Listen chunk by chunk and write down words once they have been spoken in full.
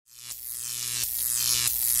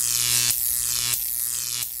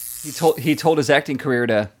He told his acting career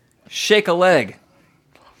to shake a leg.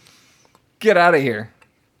 Get out of here.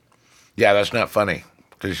 Yeah, that's not funny.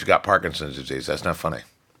 Because she's got Parkinson's disease. That's not funny.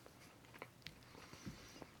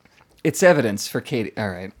 It's evidence for Katie. All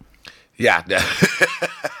right. Yeah.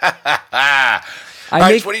 All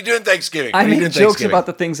right, so what are you doing Thanksgiving? I make jokes about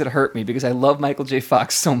the things that hurt me because I love Michael J.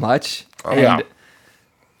 Fox so much. Oh, yeah.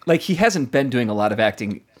 Like, he hasn't been doing a lot of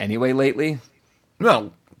acting anyway lately.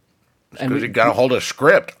 No. Because he got a hold of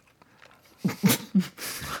script.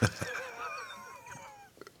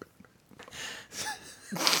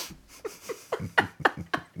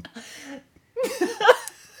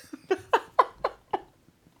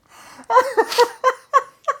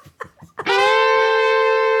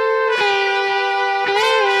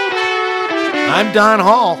 I'm Don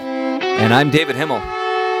Hall. And I'm David Himmel.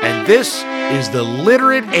 And this is the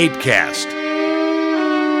Literate ApeCast.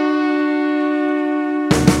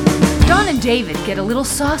 Don and David get a little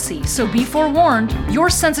saucy, so be forewarned, your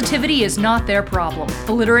sensitivity is not their problem.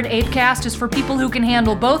 The Literate ApeCast is for people who can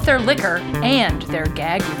handle both their liquor and their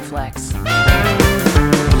gag reflex.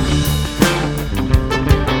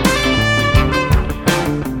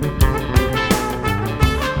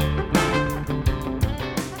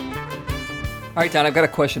 All right, Don, I've got a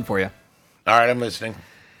question for you. All right, I'm listening.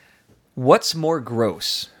 What's more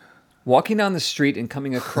gross? Walking down the street and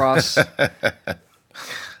coming across a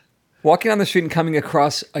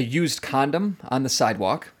used condom on the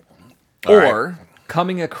sidewalk, or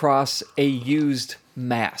coming across a used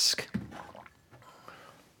mask?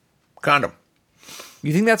 Condom.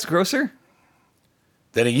 You think that's grosser?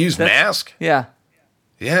 Than a used mask? Yeah.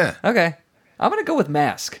 Yeah. Okay. I'm going to go with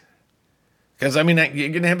mask. Because, I mean,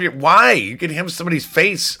 you can have why? You can have somebody's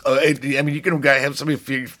face. I mean, you can have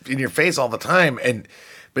somebody in your face all the time,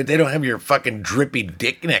 but they don't have your fucking drippy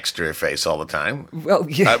dick next to their face all the time. Well,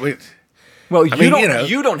 yeah.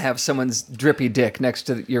 You don't have someone's drippy dick next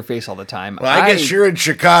to your face all the time. Well, I guess you're in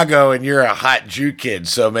Chicago and you're a hot Jew kid,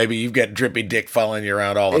 so maybe you've got drippy dick following you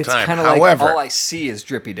around all the time. It's kind of like all I see is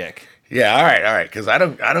drippy dick. Yeah, all right, because I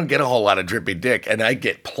don't get a whole lot of drippy dick, and I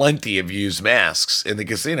get plenty of used masks in the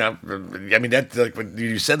casino. I mean, that's like when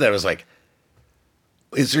you said that, I was like,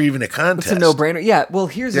 is there even a contest? It's a no-brainer. Yeah. Well,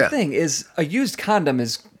 here's the thing: is a used condom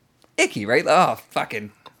is icky, right? Oh,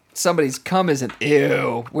 fucking somebody's cum isn't.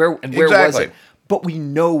 Ew. Where was it? But we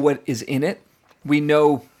know what is in it. We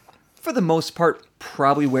know, for the most part,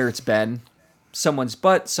 probably where it's been. Someone's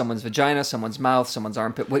butt, someone's vagina, someone's mouth, someone's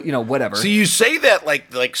armpit, whatever. So you say that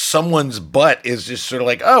like someone's butt is just sort of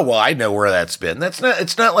like, oh, well, I know where that's been.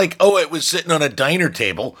 It's not like, oh, it was sitting on a diner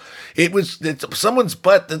table. It's someone's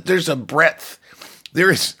butt. There's a breadth.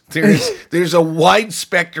 There's a wide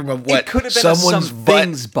spectrum of what someone's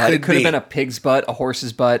butt. It could have been a pig's butt, a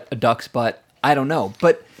horse's butt, a duck's butt. I don't know,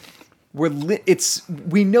 but we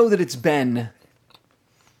know that it's been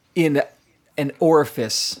in an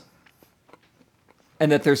orifice. And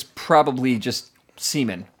that there's probably just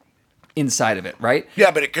semen inside of it, right? Yeah,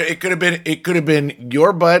 but it could have been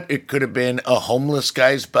your butt. It could have been a homeless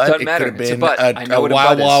guy's butt. Doesn't matter. It could have been a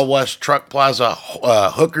Wild Wild West Truck Plaza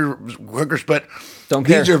hooker's butt. Don't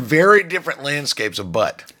care. These are very different landscapes of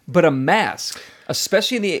butt. But a mask,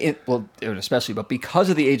 especially but because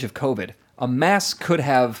of the age of COVID, a mask could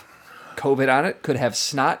have COVID on it. Could have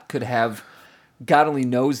snot. Could have God only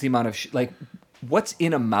knows the amount of what's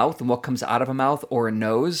in a mouth and what comes out of a mouth or a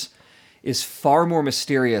nose is far more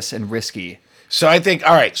mysterious and risky. So I think,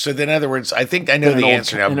 all right, so then in other words, I think I know the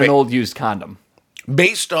answer now. In an old used condom.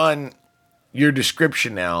 Based on your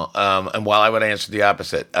description now, and while I would answer the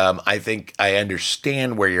opposite, I think I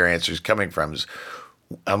understand where your answer is coming from.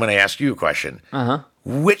 I'm going to ask you a question. Uh-huh.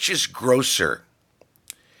 Which is grosser?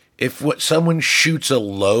 If someone shoots a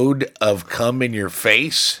load of cum in your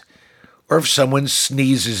face, or if someone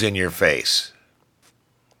sneezes in your face?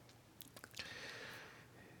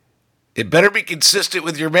 It better be consistent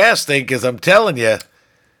with your mask thing, because I'm telling you.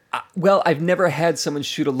 Well, I've never had someone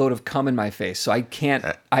shoot a load of cum in my face, so I can't.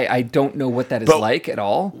 I don't know what that is like at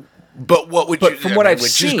all. But what would you? From what I've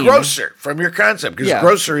seen, which is grosser from your concept, because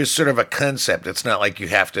grosser is sort of a concept. It's not like you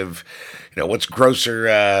have to. What's grosser?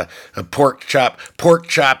 A pork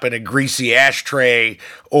chop in a greasy ashtray,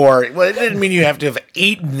 or it doesn't mean you have to have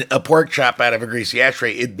eaten a pork chop out of a greasy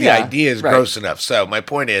ashtray. The idea is gross enough. So my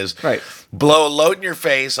point is, blow a load in your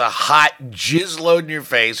face, a hot jizz load in your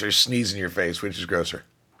face, or sneeze in your face. Which is grosser?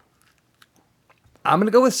 I'm going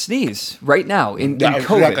to go with sneeze right now in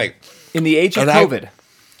COVID. Exactly. In the age of COVID.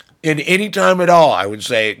 In any time at all, I would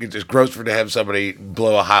say it's grosser to have somebody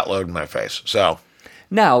blow a hot load in my face. So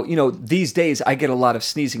now, these days I get a lot of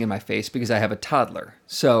sneezing in my face because I have a toddler.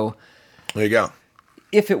 So there you go.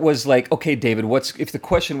 if it was like, okay, David, if the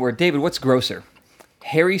question were, David, what's grosser?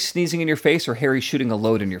 Harry sneezing in your face or Harry shooting a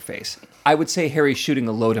load in your face? I would say Harry shooting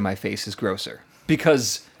a load in my face is grosser,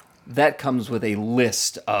 because that comes with a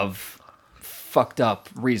list of fucked up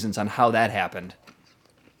reasons on how that happened.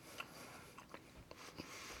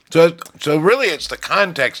 So really, it's the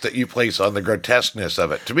context that you place on the grotesqueness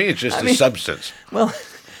of it. To me, it's just the substance. Well,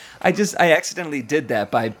 I accidentally did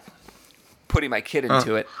that by putting my kid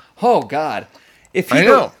into it. Oh God!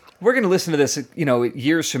 We're going to listen to this,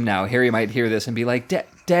 years from now. Harry might hear this and be like,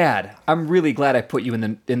 "Dad, I'm really glad I put you in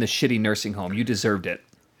the shitty nursing home. You deserved it."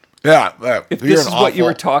 Yeah. If this is what you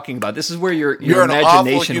were talking about, this is where your imagination an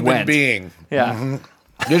awful human being. Yeah.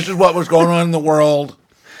 Mm-hmm. This is what was going on in the world.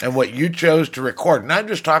 And what you chose to record, not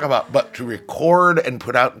just talk about, but to record and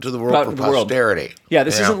put out into the world for posterity. Yeah,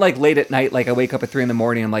 this isn't like late at night, like I wake up at 3 a.m.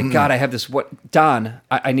 I'm like, God, I have this, Don,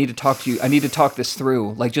 I need to talk to you. I need to talk this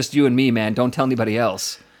through. Like, just you and me, man. Don't tell anybody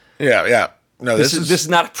else. Yeah. No, this is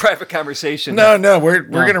not a private conversation. No, we're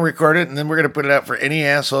going to record it, and then we're going to put it out for any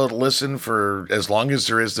asshole to listen for as long as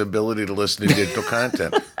there is the ability to listen to digital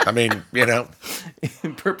content. I mean,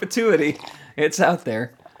 In perpetuity, it's out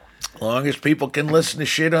there. As long as people can listen to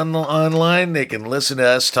shit online, they can listen to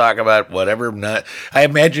us talk about whatever. I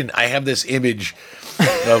imagine I have this image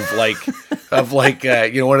of one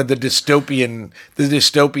of the dystopian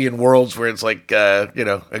worlds where it's like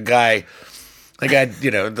a guy,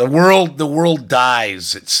 the world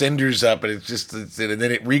dies, it cinders up, and and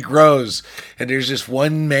then it regrows, and there's just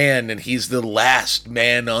one man, and he's the last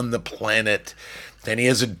man on the planet. And he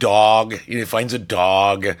has a dog. He finds a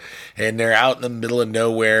dog, and they're out in the middle of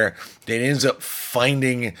nowhere. And he ends up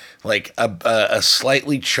finding like a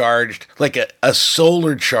slightly charged, like a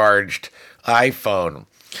solar charged iPhone,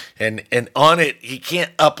 and on it he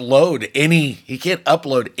can't upload any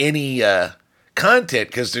content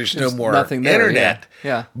because there's no more internet.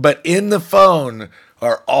 Yeah. But in the phone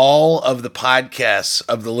are all of the podcasts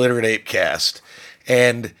of the Literate ApeCast.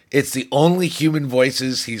 And it's the only human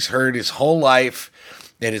voices he's heard his whole life.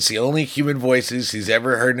 And it's the only human voices he's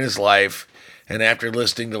ever heard in his life. And after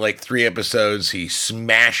listening to like 3 episodes, he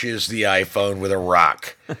smashes the iPhone with a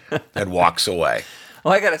rock and walks away.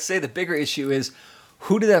 Well, I got to say, the bigger issue is,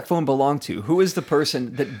 who did that phone belong to? Who is the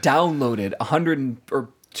person that downloaded 100 or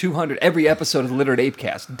 200 every episode of the Literate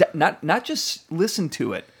ApeCast? Not just listened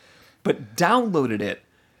to it, but downloaded it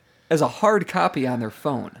as a hard copy on their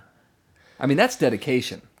phone. I mean, that's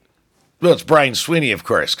dedication. Well, it's Brian Sweeney, of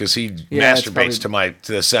course, because he masturbates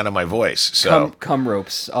to the sound of my voice. So cum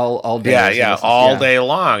ropes all day. Yeah, all day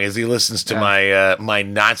long as he listens to my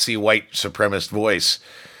Nazi white supremacist voice.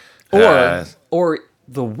 Or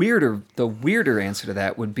the weirder answer to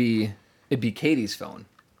that would be, it'd be Katie's phone.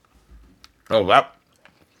 Oh, that.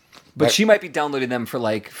 But she might be downloading them for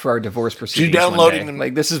our divorce proceedings. She's downloading them.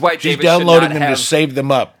 Like, this is why she's downloading them to save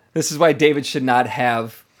them up. This is why David should not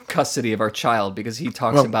have custody of our child, because he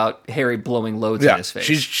talks about Harry blowing loads in his face.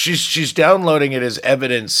 She's downloading it as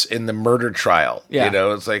evidence in the murder trial. Yeah.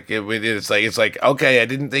 It's like okay, I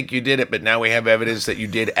didn't think you did it, but now we have evidence that you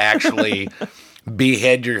did actually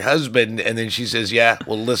behead your husband. And then she says, "Yeah,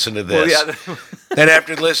 well, listen to this." Well, and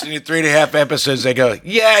after listening to 3.5 episodes, they go,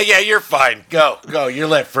 "Yeah, you're fine. Go, you're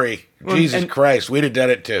let free." Jesus Christ, we'd have done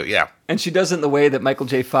it too. Yeah. And she does it in the way that Michael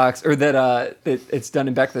J. Fox, or that it's done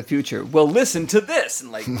in Back to the Future. Well, listen to this,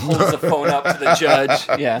 and like holds the phone up to the judge.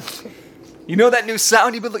 Yeah. You know that new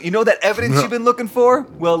sound you know that evidence you've been looking for?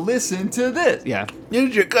 Well, listen to this. Yeah.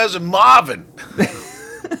 It's your cousin Marvin.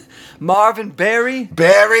 Marvin Barry.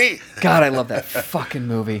 God, I love that fucking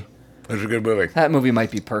movie. It's a good movie. That movie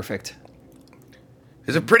might be perfect.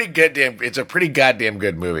 It's a pretty goddamn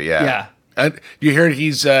good movie. Yeah. Yeah. You heard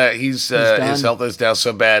his health is now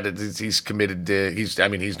so bad that he's committed to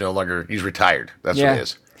he's no longer, he's retired. That's what it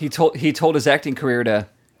is. He told his acting career to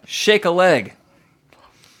shake a leg.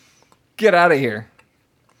 Get out of here.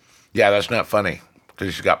 Yeah, that's not funny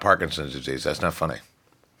because he's got Parkinson's disease. That's not funny.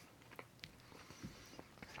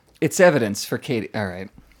 It's evidence for Katie. All right.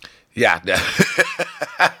 Yeah.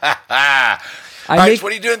 All right, so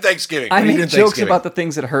what are you doing Thanksgiving? I make jokes about the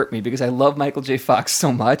things that hurt me because I love Michael J. Fox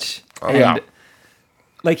so much. Oh, and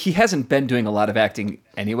like, he hasn't been doing a lot of acting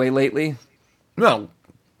anyway lately. No.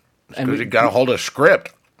 Because he got a hold of a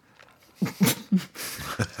script.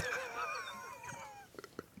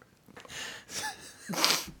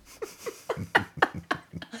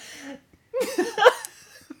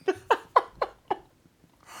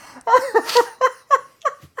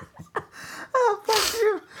 Oh, fuck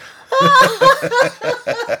you.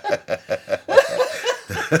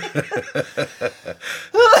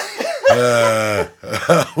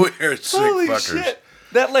 We're sick fuckers. Shit.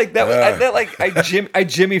 I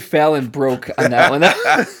Jimmy Fallon broke on that one.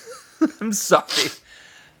 I'm sorry.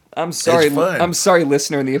 I'm sorry,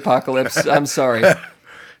 listener in the apocalypse. I'm sorry.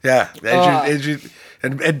 Yeah.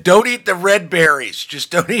 And don't eat the red berries. Just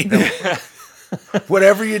don't eat them.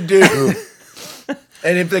 Whatever you do.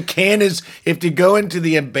 And if you go into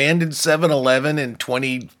the abandoned 7-Eleven in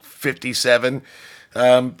 2057,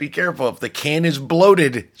 be careful. If the can is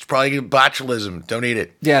bloated, it's probably botulism. Don't eat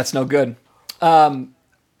it. Yeah, it's no good.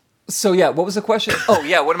 So yeah, what was the question? Oh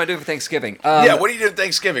yeah, what am I doing for Thanksgiving? What are you doing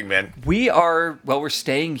Thanksgiving, man? We're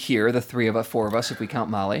staying here, the four of us, if we count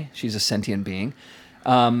Molly. She's a sentient being.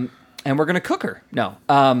 And we're going to cook her. No.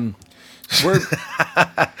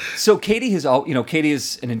 So Katie Katie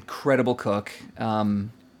is an incredible cook, and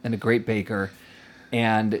a great baker.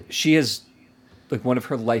 And she has, like, one of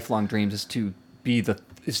her lifelong dreams is to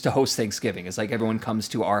host Thanksgiving. It's like everyone comes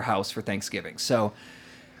to our house for Thanksgiving. So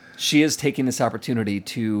she is taking this opportunity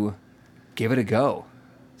to give it a go.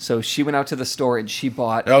 So she went out to the store and she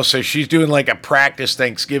bought... Oh, so she's doing like a practice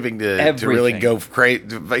Thanksgiving to really go crazy.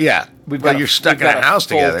 Yeah. You're stuck in a house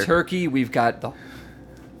together. Turkey. We've got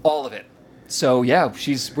all of it. So yeah,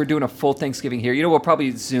 we're doing a full Thanksgiving here. We'll probably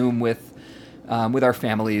Zoom with our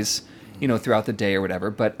families, throughout the day or whatever.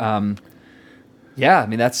 But yeah, I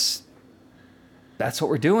mean, that's what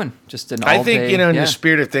we're doing. Just an all-day. I think, in the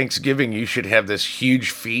spirit of Thanksgiving, you should have this huge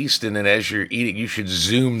feast, and then as you're eating, you should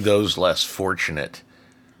Zoom those less fortunate.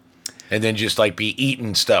 And then just like be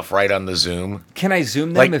eating stuff right on the Zoom. Can I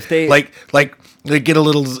Zoom them if they get a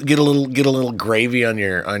little gravy on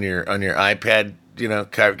your iPad,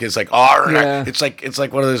 because it's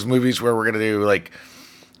like one of those movies where we're gonna do like,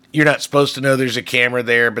 you're not supposed to know there's a camera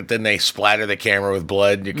there, but then they splatter the camera with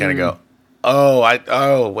blood, and you kind of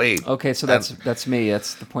go, wait. Okay, so that's me.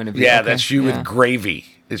 That's the point of view. Yeah, okay. That's you with gravy.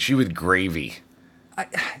 It's you with gravy.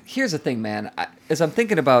 Here's the thing, man. As I'm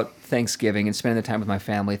thinking about Thanksgiving and spending the time with my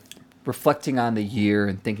family, reflecting on the year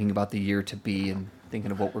and thinking about the year to be and thinking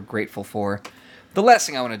of what we're grateful for, the last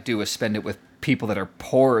thing I want to do is spend it with people that are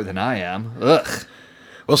poorer than I am. Ugh.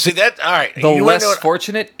 Well, see that. All right. The less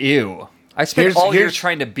fortunate. Ew. I spent all year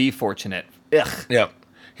trying to be fortunate. Ugh. Yeah.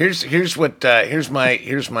 Here's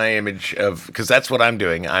my image of, because that's what I'm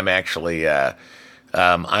doing. I'm actually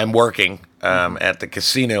I'm working at the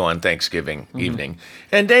casino on Thanksgiving evening,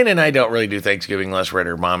 and Dana and I don't really do Thanksgiving unless we're at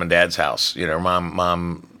her mom and dad's house.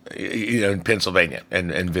 Mom. In Pennsylvania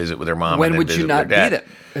and visit with her mom. When and would you not be there?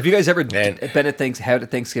 Have you guys ever been at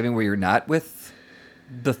Thanksgiving where you're not with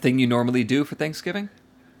the thing you normally do for Thanksgiving?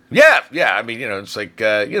 Yeah. I mean, it's like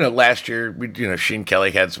last year she and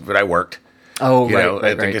Kelly had some, but I worked. Oh,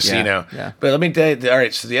 at the casino. Yeah. But let me tell you. All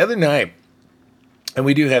right, so the other night, and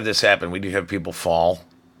we do have this happen. We do have people fall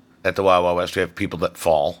at the Wild Wild West. We have people that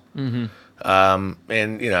fall. Mm-hmm.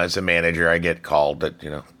 And as a manager, I get called that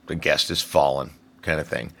the guest has fallen, kind of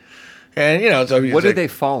thing. And it's always what do they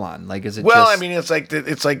fall on? Like, is it? Well, I mean, it's like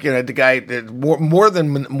the guy.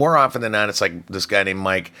 More often than not, it's like this guy named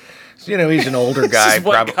Mike. He's an older guy. This is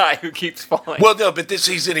one guy who keeps falling. Well, no, but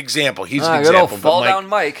he's an example. He's an example. Fall down,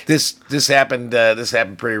 Mike. This happened. This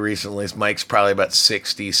happened pretty recently. Mike's probably about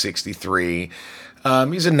 60, 63.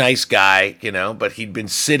 He's a nice guy, but he'd been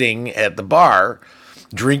sitting at the bar,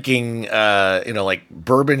 drinking, like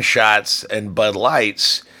bourbon shots and Bud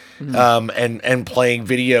Lights. And playing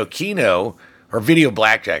video Keno or video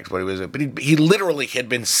blackjack is what he was. But he literally had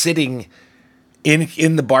been sitting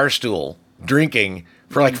in the bar stool drinking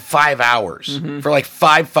for like 5 hours, for like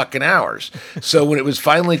 5 fucking hours. So when it was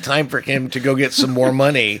finally time for him to go get some more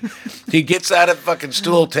money, he gets out of the fucking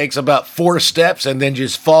stool, takes about 4 steps, and then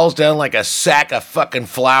just falls down like a sack of fucking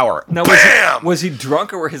flour. Now, Bam! Was he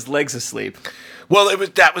drunk or were his legs asleep? Well,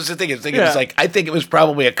 that was the thing. It was like, I think it was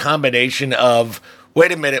probably a combination of,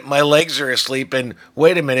 wait a minute, my legs are asleep, and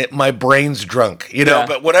wait a minute, my brain's drunk.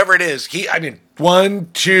 But whatever it is, 1,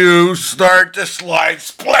 2, start to slide,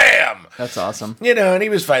 splam. That's awesome. And he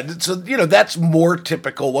was fine. So, that's more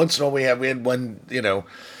typical. Once in a while we had one,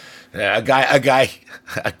 a guy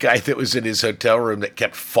that was in his hotel room that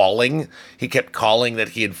kept falling. He kept calling that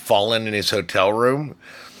he had fallen in his hotel room.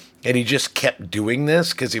 And he just kept doing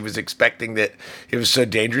this because he was expecting that it was so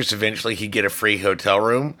dangerous. Eventually, he'd get a free hotel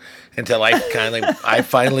room. Until I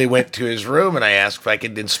finally went to his room and I asked if I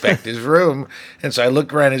could inspect his room. And so I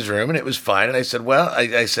looked around his room and it was fine. And I said, "Well, I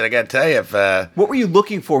got to tell you, if what were you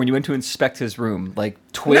looking for when you went to inspect his room? Like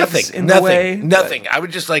twigs nothing, in the way? Nothing. I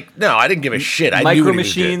would just I didn't give a shit. I Micro knew what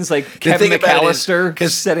machines, he was doing. like Kevin McAllister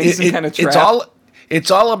setting some kind of trap. it's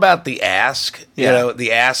all about the ask. Yeah. You know,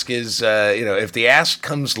 the ask is, if the ask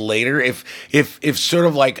comes later, if sort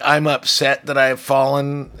of like I'm upset that I've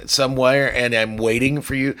fallen somewhere and I'm waiting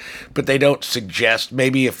for you, but they don't suggest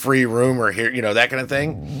maybe a free room or here, that kind of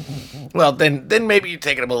thing. Well, then maybe you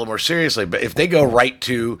take it a little more seriously. But if they go right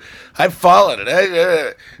to, I've fallen,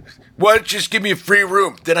 and why don't you just give me a free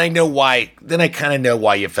room? Then I know why. Then I kind of know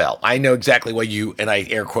why you fell. I know exactly why you, and I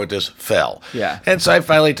air quote this, fell. Yeah. And so I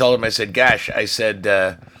finally told him, I said, gosh, I said,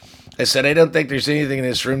 I don't think there's anything in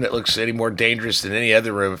this room that looks any more dangerous than any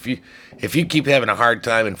other room. If you keep having a hard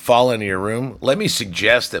time and fall into your room, let me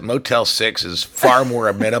suggest that Motel 6 is far more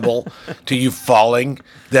amenable to you falling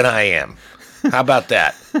than I am. How about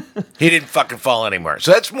that? He didn't fucking fall anymore.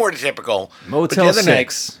 So that's more typical. Motel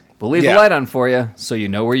 6. We'll leave the light on for you so you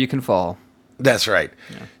know where you can fall. That's right.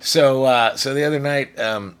 Yeah. So the other night,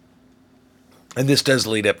 and this does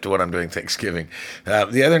lead up to what I'm doing Thanksgiving.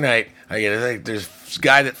 The other night, there's this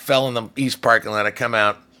guy that fell in the east parking lot. I come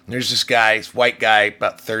out, and there's this guy, this white guy,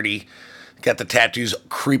 about 30, got the tattoos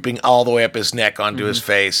creeping all the way up his neck onto his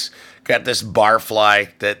face. Got this barfly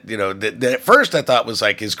that at first I thought was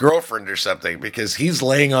like his girlfriend or something, because he's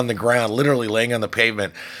laying on the ground, literally laying on the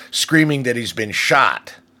pavement, screaming that he's been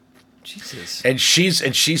shot. Jesus. And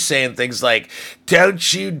she's saying things like,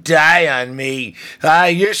 "Don't you die on me.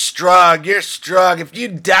 You're strong. You're strong. If you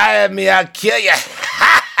die on me, I'll kill you."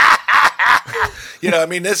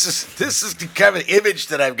 This is the kind of image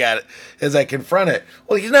that I've got as I confront it.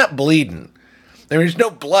 Well, he's not bleeding. There's no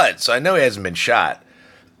blood, so I know he hasn't been shot.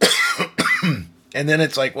 And then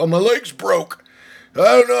it's like, well, my leg's broke. I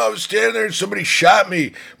don't know. I was standing there and somebody shot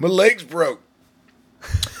me. My leg's broke.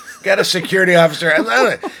 Got a security officer.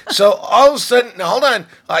 So all of a sudden, now hold on.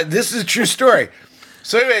 This is a true story.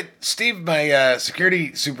 So anyway, Steve, my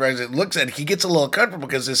security supervisor, he gets a little uncomfortable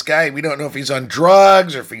because this guy, we don't know if he's on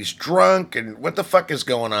drugs or if he's drunk and what the fuck is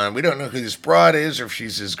going on. We don't know who this broad is or if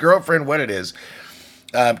she's his girlfriend, what it is.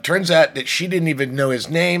 Turns out that she didn't even know his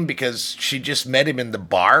name because she just met him in the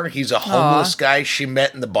bar. He's a homeless guy she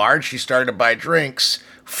met in the bar and she started to buy drinks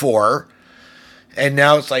for. And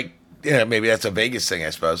now it's like, maybe that's a Vegas thing, I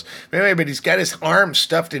suppose. Anyway, but he's got his arm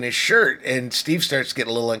stuffed in his shirt, and Steve starts to get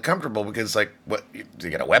a little uncomfortable because, like, what, you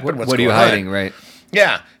got a weapon? What's going on? What are you hiding, right?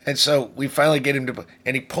 Yeah, and so we finally get him to,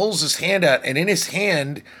 and he pulls his hand out, and in his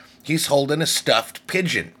hand, he's holding a stuffed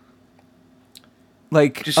pigeon.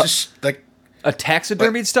 Like, like a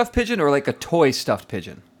taxidermied stuffed pigeon or like a toy stuffed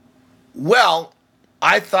pigeon? Well,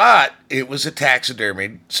 I thought it was a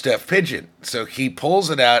taxidermied stuffed pigeon. So he pulls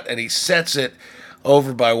it out, and he sets it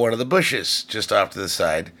over by one of the bushes just off to the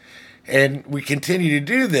side. And we continue to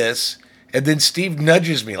do this, and then Steve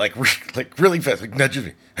nudges me, like really fast, nudges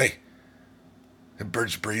me. Hey, the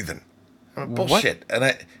bird's breathing. I'm like, bullshit.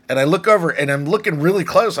 What? And I look over, and I'm looking really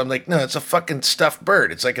close. I'm like, no, it's a fucking stuffed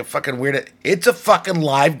bird. It's like a fucking weird... It's a fucking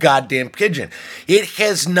live goddamn pigeon. It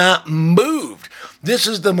has not moved. This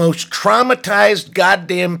is the most traumatized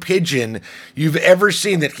goddamn pigeon you've ever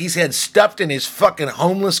seen that he's had stuffed in his fucking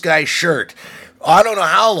homeless guy shirt. I don't know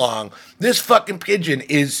how long. This fucking pigeon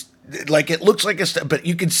is like, it looks like but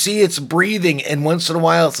you can see it's breathing, and once in a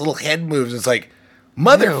while its little head moves. It's like,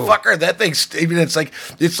 motherfucker, that thing's, it's like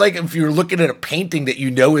if you were looking at a painting that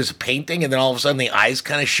is a painting, and then all of a sudden the eyes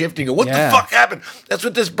kind of shift and you go, what the fuck happened? That's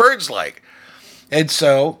what this bird's like. And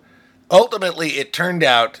so ultimately it turned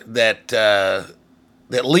out that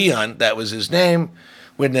that Leon, that was his name,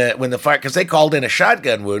 when the fire, because they called in a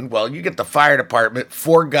shotgun wound. Well, you get the fire department,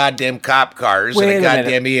 4 goddamn cop cars, and a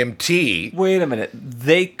goddamn EMT. Wait a minute.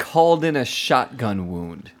 They called in a shotgun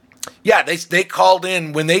wound. Yeah, they called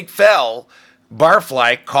in when they fell.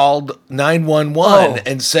 Barfly called 911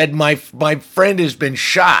 and said, my friend has been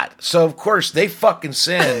shot. So of course they fucking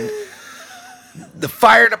send. The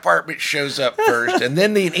fire department shows up first, and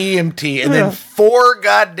then the EMT, and then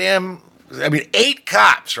 8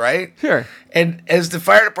 cops, right? Sure. And as the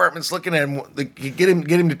fire department's looking at him, you get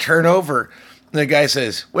him to turn over, and the guy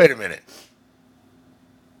says, "Wait a minute,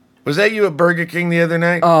 was that you at Burger King the other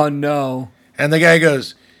night?" Oh no! And the guy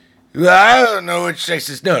goes, "Well, I don't know which." I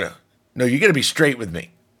says, "No, you got to be straight with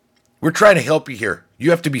me. We're trying to help you here. You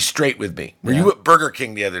have to be straight with me. Were you at Burger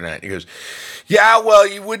King the other night?" He goes, "Yeah, well,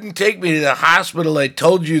 you wouldn't take me to the hospital. I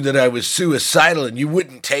told you that I was suicidal, and you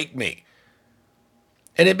wouldn't take me."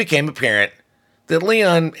 And it became apparent that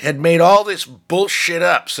Leon had made all this bullshit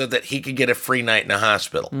up so that he could get a free night in a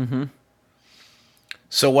hospital. Mm-hmm.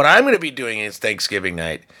 So what I'm going to be doing is Thanksgiving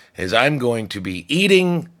night is I'm going to be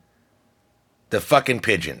eating the fucking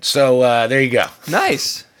pigeon. So there you go.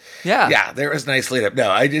 Nice. Yeah. Yeah, there was a nice lead up.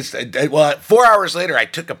 No, 4 hours later, I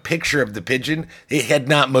took a picture of the pigeon. It had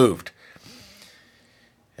not moved.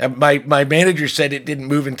 My manager said it didn't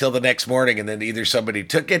move until the next morning, and then either somebody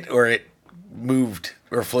took it or it moved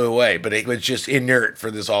or flew away. But it was just inert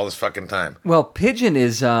for all this fucking time. Well, pigeon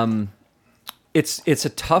is it's a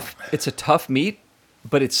tough meat,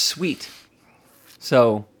 but it's sweet.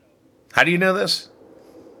 So, how do you know this?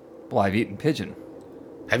 Well, I've eaten pigeon.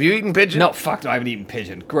 Have you eaten pigeon? No, fuck no, I haven't eaten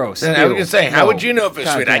pigeon. Gross. I was going to say, how would you know if it's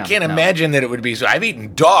sweet? I can't imagine that it would be so. I've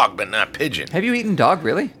eaten dog, but not pigeon. Have you eaten dog,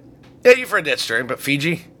 really? Yeah, you've heard that story, but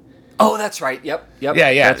Fiji? Oh, that's right. Yep. Yeah.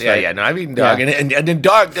 Right. No, I've eaten dog, and then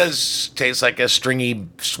dog does taste like a stringy,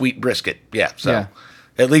 sweet brisket. Yeah, so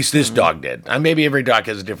at least this dog did. Maybe every dog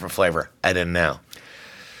has a different flavor. I didn't know.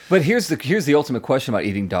 But here's the ultimate question about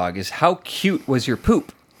eating dog is how cute was your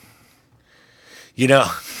poop? You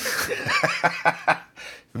know,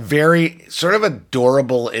 very sort of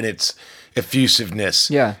adorable in its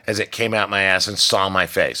effusiveness as it came out my ass and saw my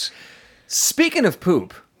face. Speaking of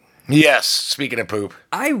poop. Yes, speaking of poop.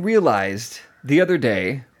 I realized the other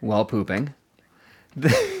day while pooping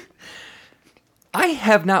that I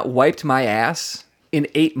have not wiped my ass in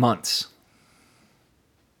 8 months.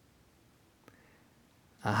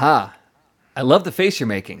 Aha. I love the face you're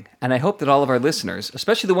making, and I hope that all of our listeners,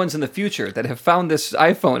 especially the ones in the future that have found this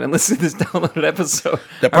iPhone and listened to this downloaded episode,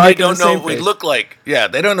 they probably don't know what we look like. Yeah,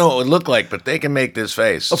 they don't know what it would look like, but they can make this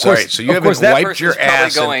face. Sorry, so you haven't wiped your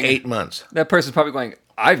ass in 8 months. That person's probably going,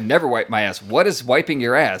 I've never wiped my ass. What is wiping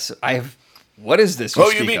your ass? What is this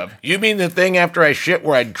you speak of? You mean the thing after I shit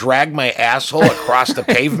where I drag my asshole across the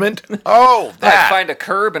pavement? Oh, that. I find a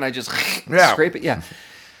curb and I just scrape it. Yeah.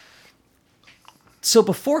 So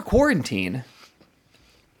before quarantine,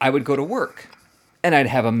 I would go to work, and I'd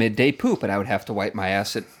have a midday poop, and I would have to wipe my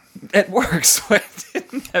ass at work, so I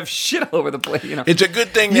didn't have shit all over the place. You know, it's a good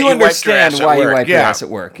thing that you wiped your ass at work. You wipe your ass at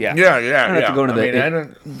work. Yeah. I don't have to go into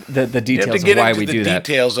the details of why we do that. The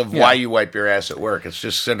details of why you wipe your ass at work. It's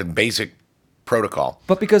just sort of basic protocol.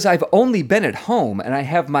 But because I've only been at home and I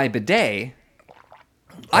have my bidet.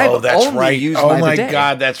 That's right. Oh my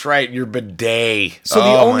God, that's right. Your bidet. So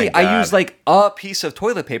I use like a piece of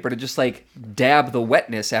toilet paper to just like dab the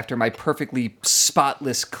wetness after my perfectly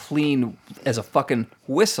spotless, clean as a fucking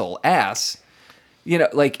whistle ass. You know,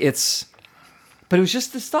 like it's. But it was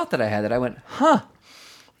just this thought that I had that I went, huh.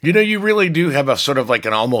 You know, you really do have a sort of like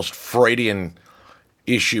an almost Freudian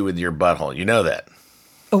issue with your butthole. You know that?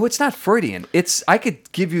 Oh, it's not Freudian. I could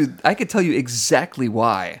tell you exactly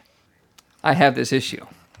why I have this issue.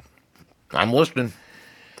 I'm listening.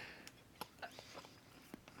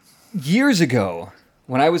 Years ago,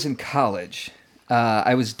 when I was in college,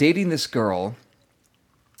 I was dating this girl.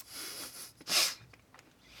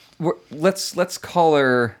 Let's call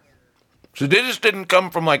her. So this didn't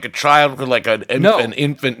come from like a child or like an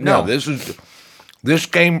infant. No, this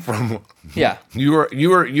came from. Yeah. You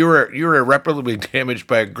were irreparably damaged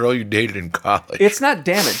by a girl you dated in college. It's not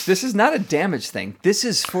damage. This is not a damage thing. This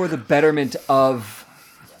is for the betterment of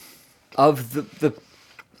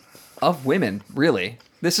women, really.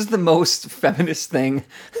 This is the most feminist thing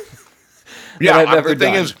that I've ever done. The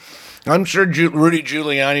thing is, I'm sure Rudy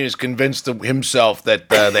Giuliani is convinced himself that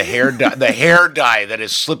the hair dye that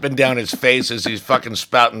is slipping down his face as he's fucking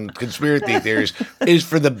spouting conspiracy theories is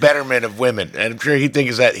for the betterment of women. And I'm sure he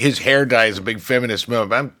thinks that his hair dye is a big feminist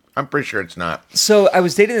move. I'm pretty sure it's not. So I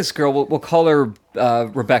was dating this girl. We'll call her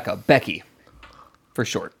Becky, for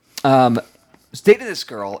short. Was dating this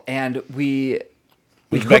girl, and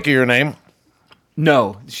Was Becky your name?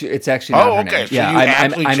 No, it's actually not her name. Okay. So yeah,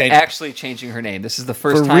 I'm actually changing her name. This is the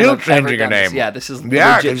first time real I've ever changing her done name. This. Yeah, this is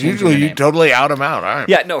because usually you totally out them out. All right.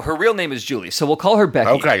 Yeah, no, her real name is Julie, so we'll call her Becky.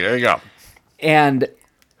 Okay, there you go. And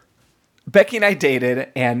Becky and I dated,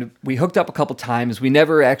 and we hooked up a couple times. We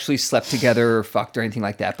never actually slept together or fucked or anything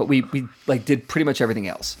like that, but we like did pretty much everything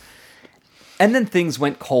else. And then things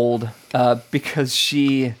went cold because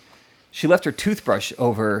she left her toothbrush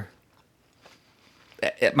over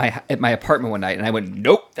at my apartment one night, and I went,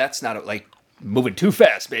 nope, that's not moving too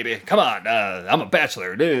fast, baby. Come on, I'm a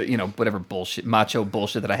bachelor. Whatever bullshit, macho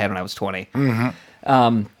bullshit that I had when I was 20.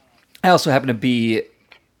 Mm-hmm. I also happened to be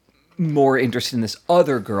more interested in this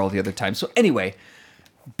other girl the other time. So anyway,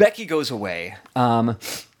 Becky goes away.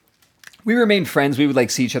 We remained friends. We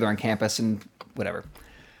would see each other on campus and whatever.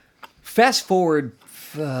 Fast forward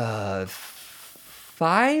 5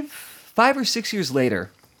 or 6 years later,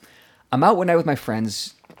 I'm out one night with my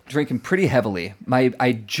friends, drinking pretty heavily.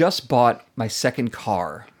 I just bought my second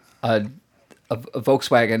car, a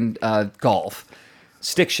Volkswagen Golf,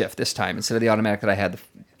 stick shift this time instead of the automatic that I had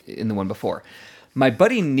in the one before. My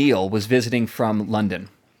buddy Neil was visiting from London,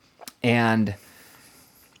 and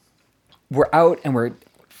we're out and we're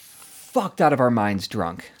fucked out of our minds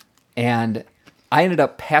drunk. And I ended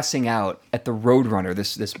up passing out at the Roadrunner,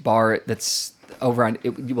 this bar that's over on,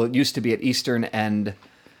 it used to be at Eastern and,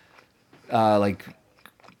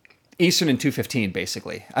 Eastern and 215,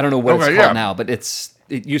 basically. I don't know what it's called now, but it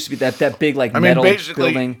used to be that big, metal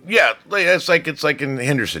building. Yeah, it's like in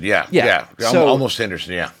Henderson, yeah. So, almost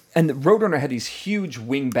Henderson, yeah. And the Roadrunner had these huge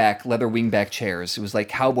leather wingback chairs. It was like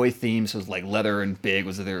cowboy themed, so it was like leather and big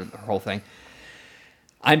was their whole thing.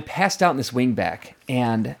 I'm passed out in this wingback,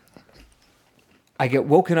 and I get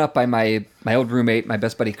woken up by my old roommate, my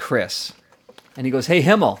best buddy Chris. And he goes, "Hey,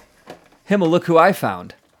 Himmel, look who I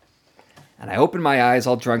found." And I opened my eyes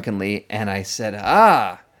all drunkenly, and I said,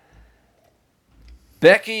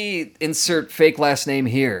 Becky, insert fake last name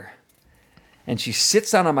here. And she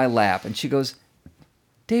sits down on my lap, and she goes,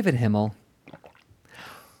 "David Himmel,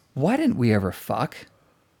 why didn't we ever fuck?"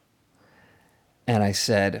 And I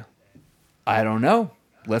said, "I don't know.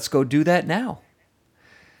 Let's go do that now."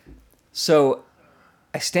 So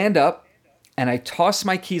I stand up and I toss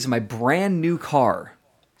my keys in my brand new car,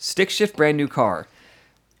 stick shift brand new car,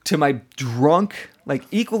 to my drunk,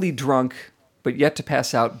 equally drunk, but yet to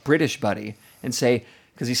pass out British buddy and say,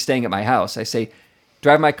 because he's staying at my house, I say,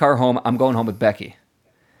 "Drive my car home. I'm going home with Becky."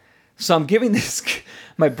 So I'm giving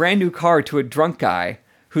my brand new car to a drunk guy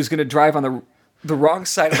who's going to drive on the wrong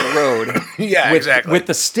side of the road. Exactly. With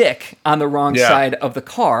the stick on the wrong side of the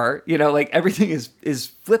car. Everything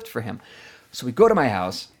is flipped for him. So we go to my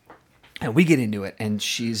house and we get into it, and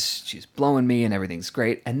she's blowing me and everything's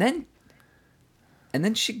great. And then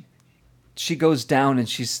she goes down and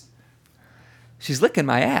she's licking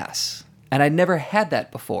my ass. And I'd never had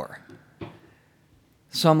that before.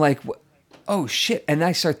 So I'm like, oh shit. And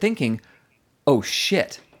I start thinking, oh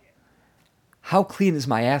shit. How clean is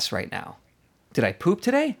my ass right now? Did I poop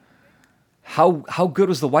today? How good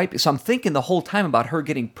was the wipe? So I'm thinking the whole time about her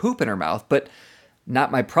getting poop in her mouth, but not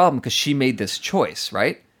my problem because she made this choice,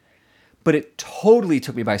 right? But it totally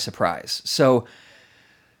took me by surprise. So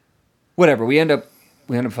whatever, we end up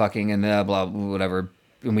fucking and blah, whatever.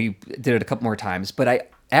 And we did it a couple more times. But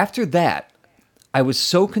after that, I was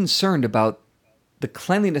so concerned about the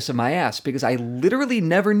cleanliness of my ass because I literally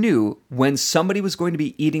never knew when somebody was going to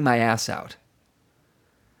be eating my ass out.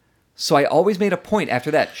 So I always made a point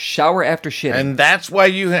after that, shower after shitting. And that's why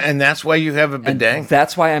you have a bidet. And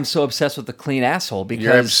that's why I'm so obsessed with the clean asshole, because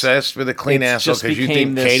you're obsessed with a clean asshole because you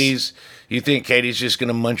think Katie's just going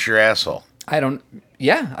to munch your asshole. I don't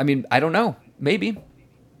know. Maybe.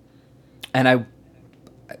 And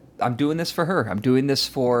I'm doing this for her. I'm doing this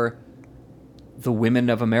for the women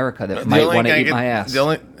of America that might want to eat my ass. The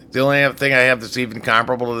only thing I have that's even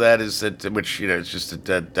comparable to that is that, it's just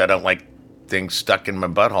that I don't like things stuck in my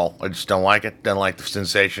butthole. I just don't like it. Don't like the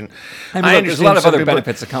sensation. There's a lot of other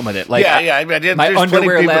benefits that come with it. My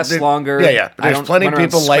underwear lasts longer. Yeah. There's plenty of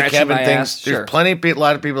people like having things. There's a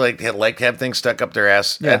lot of people like have things stuck up their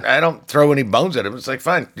ass. Yeah. I don't throw any bones at them. It's like,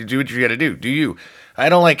 fine, you do what you got to do. Do you? I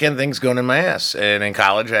don't like having things going in my ass. And in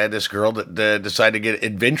college, I had this girl that decided to get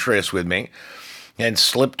adventurous with me and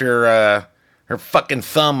slipped her fucking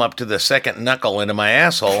thumb up to the second knuckle into my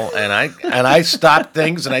asshole, and I stopped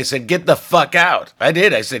things and I said, "Get the fuck out." I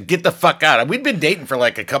did. I said, "Get the fuck out." We'd been dating for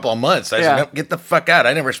like a couple of months. I said, "No, get the fuck out."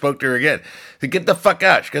 I never spoke to her again. I said, "Get the fuck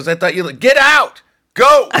out," because I thought get out,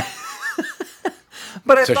 go.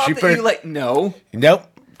 But I thought that no. Nope.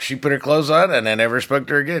 She put her clothes on, and I never spoke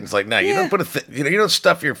to her again. It's like, no, you don't put you don't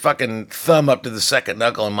stuff your fucking thumb up to the second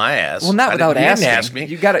knuckle in my ass. Well, not without asking. You didn't ask me.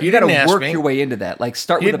 You gotta work your way into that.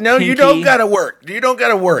 Start with a pinky. You don't gotta work. You don't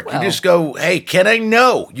gotta work. Well, you just go, "Hey, can I?"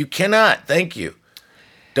 No, you cannot. Thank you.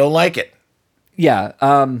 Don't like it. Yeah.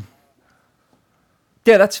 Yeah,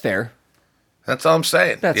 that's fair. That's all I'm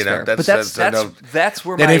saying. That's fair. But that's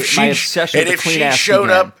where my obsession with the clean ass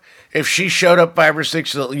began. If she showed up 5 or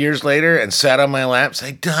 6 years later and sat on my lap,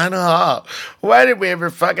 say, "Donna, why did we ever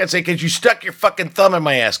fuck?" I'd say, "Because you stuck your fucking thumb in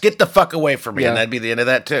my ass. Get the fuck away from me." Yeah. And that'd be the end of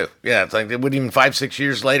that too. Yeah, it's like it wouldn't even 5, 6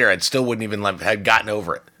 years later, I still wouldn't even have gotten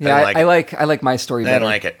over it. Yeah, I like my story better. I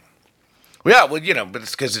like it. Yeah, well, but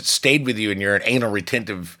it's because it stayed with you and you're an anal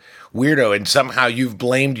retentive weirdo, and somehow you've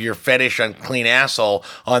blamed your fetish on clean asshole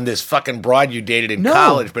on this fucking broad you dated in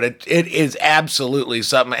college, but it is absolutely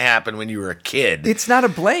something that happened when you were a kid. It's not a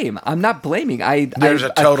blame. I'm not blaming. There's a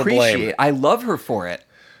total blame. I love her for it.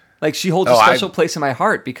 She holds a special place in my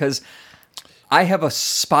heart because I have a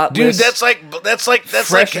spotless, dude. That's like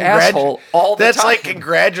fresh asshole all the time. That's like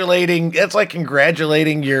congratulating your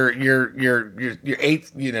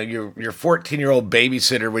 14-year-old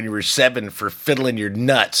babysitter when you were 7 for fiddling your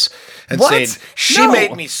nuts and saying she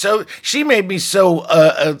made me so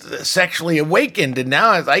sexually awakened, and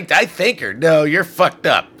now I thank her. No, you're fucked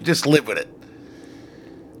up. Just live with it.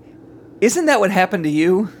 Isn't that what happened to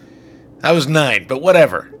you? I was 9, but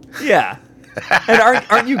whatever. Yeah. And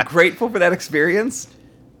aren't you grateful for that experience?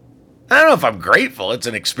 I don't know if I'm grateful. It's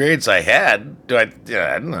an experience I had. I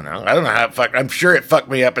don't know. I don't know how it fucked. I'm sure it fucked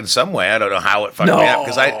me up in some way. I don't know how it fucked me up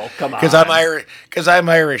because I'm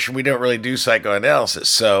Irish and we don't really do psychoanalysis.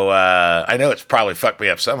 So I know it's probably fucked me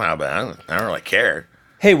up somehow, but I don't really care.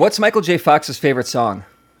 Hey, what's Michael J. Fox's favorite song?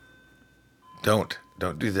 Don't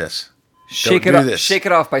do this. Shake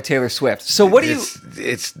It Off by Taylor Swift. So what do you?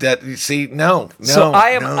 It's that. You see, no. So I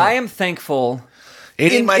am thankful.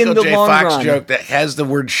 Any Michael J. Fox joke that has the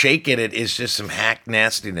word shake in it is just some hack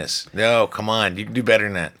nastiness. No, come on. You can do better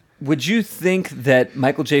than that. Would you think that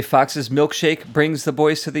Michael J. Fox's milkshake brings the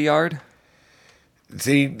boys to the yard?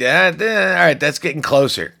 See, all right, that's getting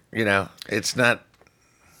closer. It's not...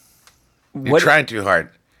 You're trying too hard.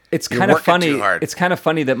 It's kind of funny. It's kind of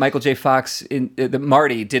funny that Michael J. Fox, that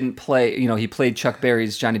Marty didn't play, he played Chuck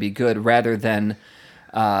Berry's Johnny Be Good rather than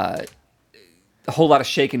a whole lot of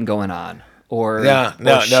shaking going on. Or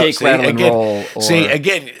shake, rattle, and roll.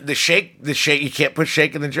 Again, the shake. You can't put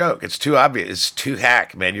shake in the joke. It's too obvious. It's too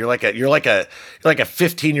hack, man. You're like a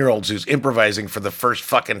 15-year-old who's improvising for the first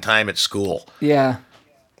fucking time at school. Yeah.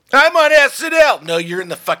 I'm on SNL. No, you're in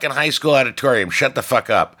the fucking high school auditorium. Shut the fuck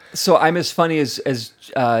up. So I'm as funny as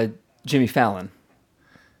Jimmy Fallon.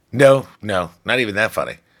 No, not even that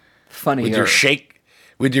funny. Funny with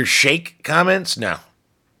your shake comments. No.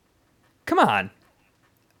 Come on.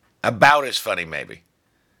 About as funny, maybe.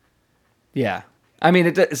 Yeah. I mean,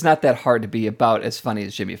 it's not that hard to be about as funny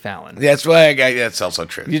as Jimmy Fallon. That's why that's also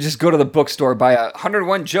true. You just go to the bookstore, buy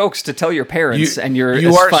 101 jokes to tell your parents, and you're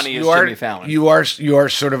as funny as Jimmy Fallon. You are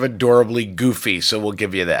sort of adorably goofy, so we'll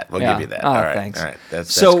give you that. We'll give you that. Oh, all right, thanks. All right,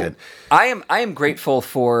 that's good. So I am grateful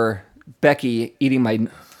for Becky eating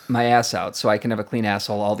my ass out, so I can have a clean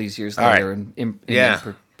asshole all these years later in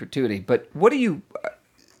perpetuity. But what do you?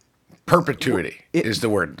 Perpetuity is the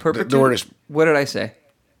word. Perpetuity? The word is... What did I say?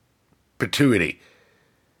 Pituity.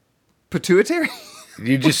 Pituitary?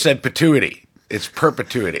 You just said pituity. It's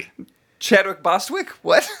perpetuity. Chadwick Bostwick?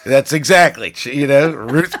 What? That's exactly.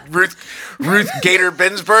 Ruth Gator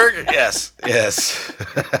Binsberg? Yes.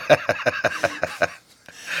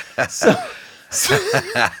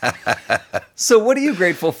 So what are you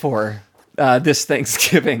grateful for this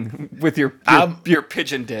Thanksgiving with your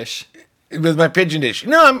pigeon dish? With my pigeon dish.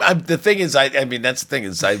 No, the thing is, I mean, that's the thing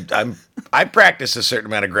is, I practice a certain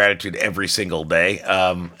amount of gratitude every single day,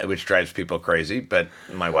 which drives people crazy. But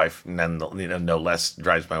my wife, no less,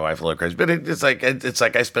 drives my wife a little crazy. But it's like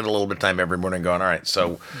I spend a little bit of time every morning going, all right,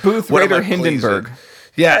 so Booth Raider Hindenburg.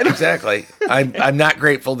 Yeah, exactly. I'm not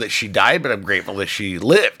grateful that she died, but I'm grateful that she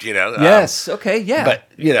lived. Yes. Okay. Yeah. But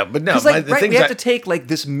but no. We have to take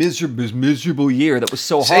this miserable year that was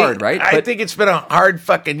so hard, right? I think it's been a hard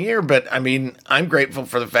fucking year, but I mean, I'm grateful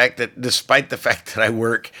for the fact that despite the fact that I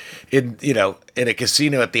work in a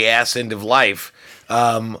casino at the ass end of life,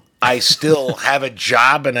 I still have a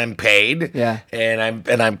job and I'm paid. Yeah. And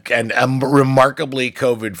I'm remarkably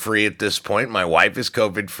COVID free at this point. My wife is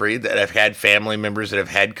COVID free. That I've had family members that have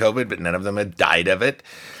had COVID, but none of them have died of it.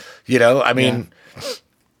 I mean,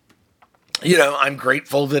 I'm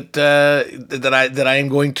grateful that I am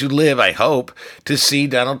going to live, I hope, to see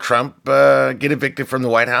Donald Trump get evicted from the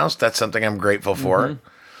White House. That's something I'm grateful for.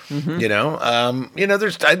 Mm-hmm.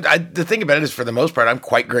 There's the thing about it is, for the most part, I'm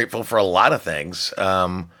quite grateful for a lot of things.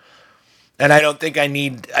 And I don't think I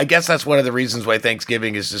guess that's one of the reasons why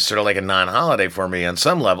Thanksgiving is just sort of like a non-holiday for me on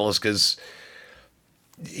some level, is because,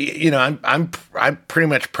 I pretty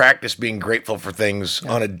much practice being grateful for things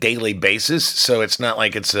on a daily basis. So it's not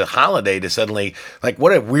like it's a holiday to suddenly,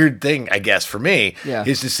 what a weird thing, I guess, for me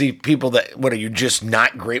is to see people that, what are you, just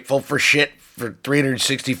not grateful for shit for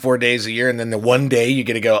 364 days a year, and then the one day you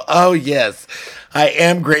get to go, oh yes, I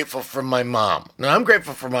am grateful for my mom. No, I'm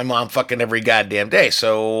grateful for my mom fucking every goddamn day.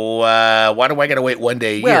 So why do I got to wait one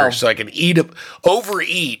day a year so I can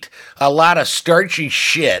overeat a lot of starchy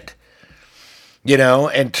shit,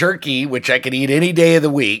 and turkey, which I can eat any day of the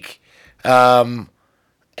week, and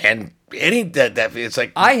it's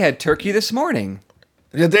like I had turkey this morning.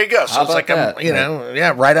 Yeah, there you go. So it's like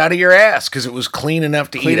right out of your ass because it was clean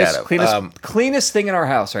enough to eat out of. Cleanest thing in our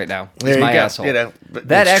house right now is my asshole.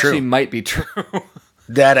 That actually might be true.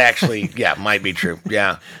 That actually, might be true.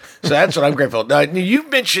 Yeah. So that's what I'm grateful. You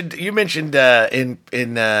mentioned in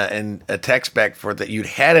a text back for that you'd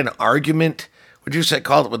had an argument. What'd you say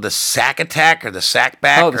called it, with the sack attack or the sack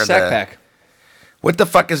back? Oh, the sack pack. What the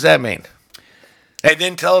fuck does that mean? And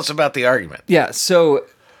then tell us about the argument. Yeah. So.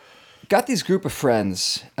 Got these group of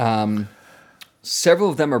friends. Several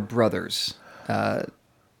of them are brothers,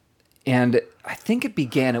 and I think it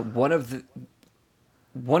began at one of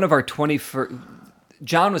our 21st.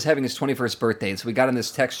 John was having his 21st birthday, so we got on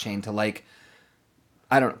this text chain to like,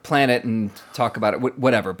 I don't know, plan it and talk about it,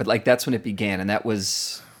 whatever. But like that's when it began, and that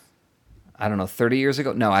was, I don't know, 30 years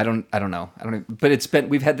ago. No, I don't know. But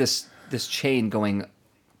we've had this chain going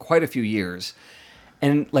quite a few years,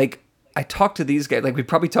 and like I talk to these guys, like we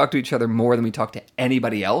probably talk to each other more than we talk to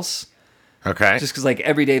anybody else. Okay. Just because like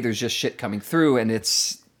every day there's just shit coming through, and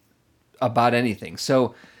it's about anything.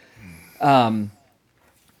 So,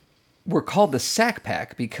 we're called the Sack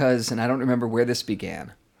Pack because, and I don't remember where this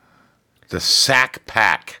began. The Sack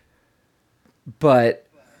Pack. But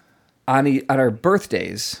on our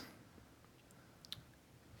birthdays,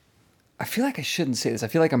 I feel like I shouldn't say this. I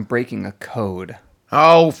feel like I'm breaking a code.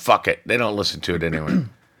 Oh, fuck it. They don't listen to it anyway.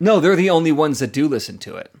 No, they're the only ones that do listen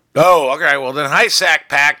to it. Oh, okay. Well, then, hi, Sack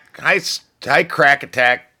Pack. Hi, Crack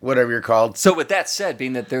Attack, whatever you're called. So with that said,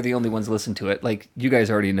 being that they're the only ones that listen to it, like, you guys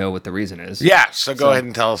already know what the reason is. Yeah, so go ahead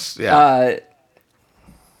and tell us. Yeah.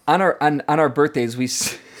 On our birthdays, we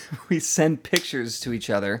send pictures to each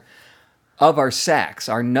other of our sacks,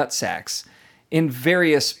 our nut sacks, in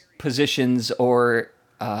various positions or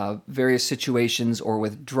various situations, or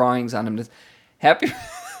with drawings on them. Happy.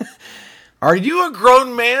 Are you a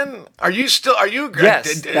grown man? Yes,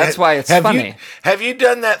 that's why it's funny. Have you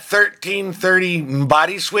done that 1330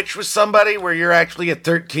 body switch with somebody where you're actually a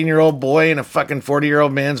 13-year-old boy in a fucking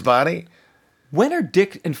 40-year-old man's body? When are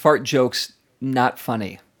dick and fart jokes not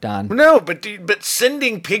funny, Don? No, but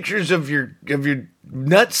sending pictures of your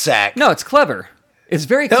nutsack. No, it's clever. It's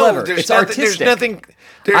very clever. It's artistic. There's nothing.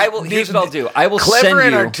 Here's what I'll do. I will clever send you.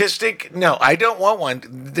 And artistic. No, I don't want one.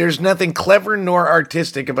 There's nothing clever nor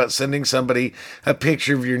artistic about sending somebody a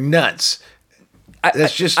picture of your nuts.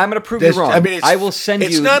 That's just. I'm going to prove you wrong. I mean, I will send you.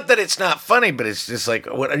 It's not that it's not funny, but it's just like,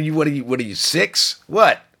 what are you 6?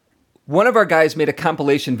 What? One of our guys made a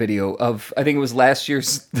compilation video of, I think it was last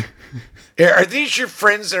year's. Are these your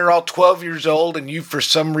friends that are all 12 years old, and you, for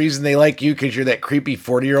some reason, they like you because you're that creepy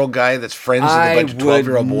 40-year-old guy that's friends with a bunch of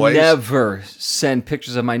 12-year-old boys? I would never send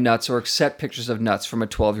pictures of my nuts or accept pictures of nuts from a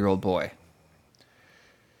 12-year-old boy.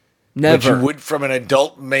 Never. But you would from an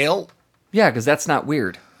adult male? Yeah, because that's not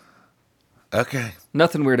weird. Okay.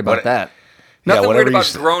 Nothing weird about that. Nothing weird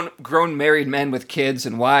about grown married men with kids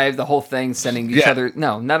and wives, the whole thing, sending each other.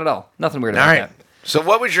 No, not at all. Nothing weird about that. So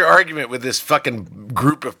what was your argument with this fucking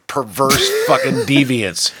group of perverse fucking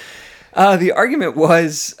deviants? The argument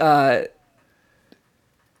was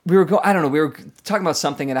we were talking about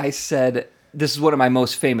something, and I said, this is one of my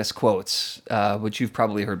most famous quotes, which you've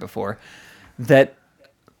probably heard before, that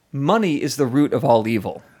money is the root of all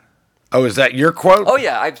evil. Oh, is that your quote? Oh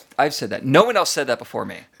yeah, I've said that. No one else said that before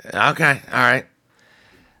me. Okay, all right.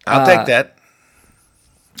 I'll take that.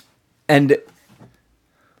 And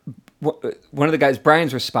one of the guys,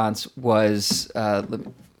 Brian's response was,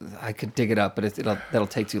 I could dig it up, but that'll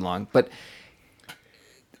take too long. But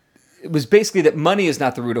it was basically that money is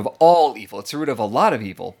not the root of all evil. It's the root of a lot of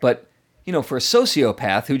evil. But, for a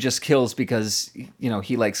sociopath who just kills because,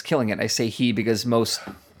 he likes killing it, I say he because most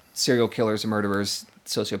serial killers and murderers,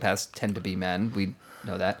 sociopaths tend to be men. We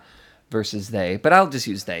know that. Versus they. But I'll just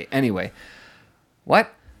use they. Anyway.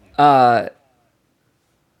 What?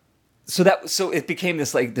 So it became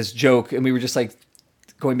this joke, and we were just like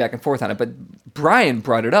going back and forth on it. But Brian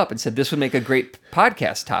brought it up and said this would make a great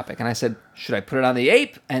podcast topic. And I said, should I put it on the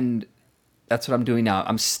Ape? And that's what I'm doing now.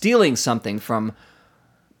 I'm stealing something from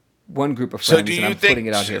one group of friends, and I'm putting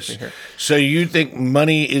it out here for here. So you think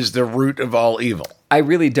money is the root of all evil? I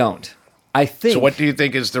really don't. I think. So what do you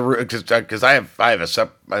think is the root? Because I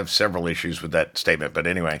have several issues with that statement. But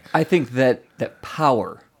anyway, I think that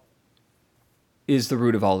power is the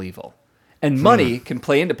root of all evil. And money can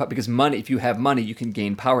play into because money. If you have money, you can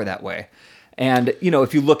gain power that way. And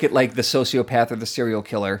if you look at like the sociopath or the serial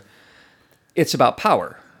killer, it's about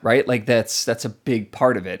power, right? Like that's a big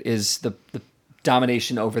part of it. Is the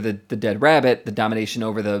domination over the dead rabbit, the domination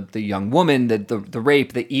over the young woman, the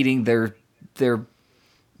rape, the eating their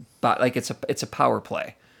like it's a power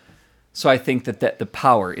play. So I think that the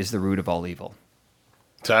power is the root of all evil.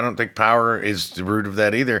 So I don't think power is the root of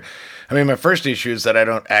that either. I mean, my first issue is that I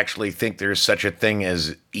don't actually think there's such a thing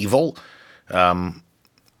as evil. I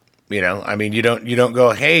mean, you don't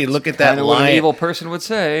go, hey, look at that lion. What an evil person would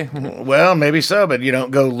say. Well, maybe so, but you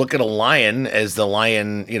don't go look at a lion as the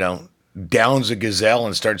lion, downs a gazelle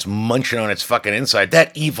and starts munching on its fucking inside.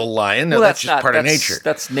 That evil lion. No, that's just part of nature.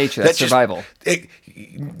 That's nature. That's survival.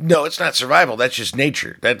 No, it's not survival. That's just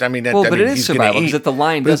nature. But it is survival because if the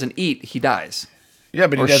lion doesn't eat, he dies. Yeah,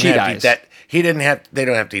 but he doesn't have to eat that. They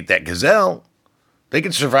don't have to eat that gazelle. They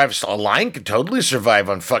can survive. A lion could totally survive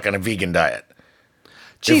on fucking a vegan diet.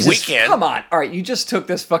 Jesus, come on. All right, you just took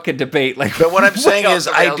this fucking debate. But what I'm saying is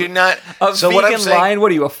I do not... What I'm saying, line?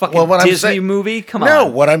 What are you, a fucking Disney movie? Come on. No,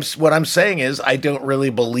 what I'm saying is I don't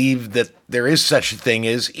really believe that there is such a thing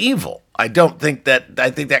as evil. I don't think that...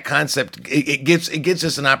 I think that concept, it gives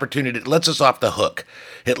us an opportunity. It lets us off the hook.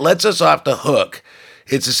 It lets us off the hook.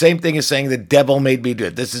 It's the same thing as saying the devil made me do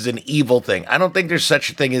it. This is an evil thing. I don't think there's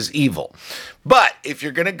such a thing as evil. But if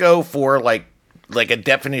you're going to go for like a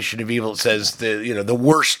definition of evil, it says the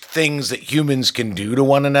worst things that humans can do to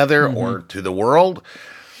one another or to the world.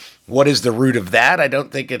 What is the root of that? I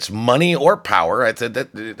don't think it's money or power. I said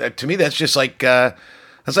that to me, that's just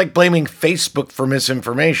that's like blaming Facebook for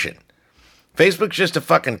misinformation. Facebook's just a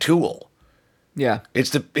fucking tool. Yeah,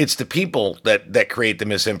 it's the people that create the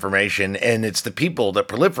misinformation, and it's the people that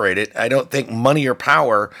proliferate it. I don't think money or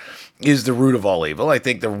power is the root of all evil. I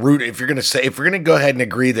think the root, if we're going to go ahead and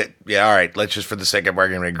agree that, yeah, all right, let's just for the sake of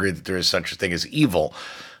argument agree that there is such a thing as evil.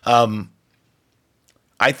 I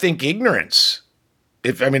think ignorance.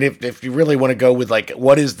 If you really want to go with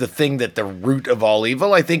what is the thing that the root of all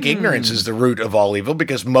evil? I think ignorance is the root of all evil,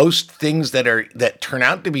 because most things that turn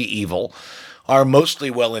out to be evil are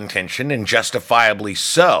mostly well-intentioned and justifiably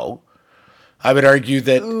so. I would argue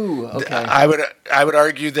that. Ooh, okay. I would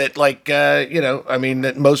argue that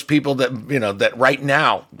that most people that right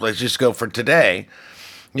now, let's just go for today.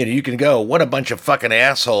 You can go, what a bunch of fucking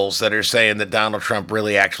assholes that are saying that Donald Trump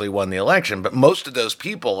really actually won the election. But most of those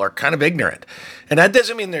people are kind of ignorant. And that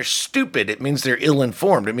doesn't mean they're stupid. It means they're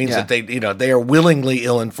ill-informed. It means that they are willingly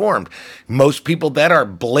ill-informed. Most people that are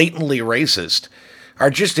blatantly racist are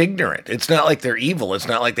just ignorant. It's not like they're evil. It's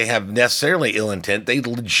not like they have necessarily ill intent. They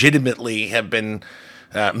legitimately have been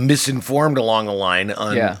misinformed along the line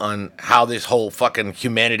on how this whole fucking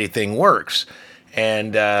humanity thing works.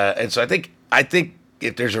 And so I think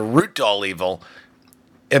if there's a root to all evil,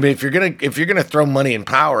 if you're gonna throw money and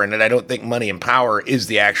power in it, I don't think money and power is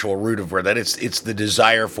the actual root of where that it's the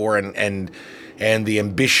desire for and the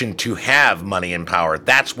ambition to have money and power.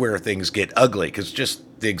 That's where things get ugly, because just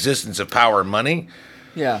the existence of power and money.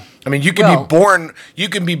 Yeah. You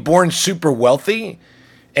can be born super wealthy,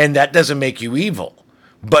 and that doesn't make you evil.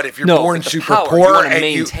 But if you're born super poor, you want to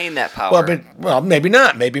maintain that power. Well, maybe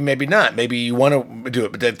not. Maybe not. Maybe you want to do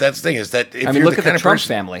it. But that's the thing is that if you're look the at kind the of Trump person,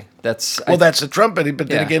 family. That's the Trump. But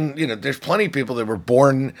then again, there's plenty of people that were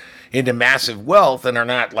born into massive wealth and are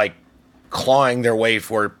not clawing their way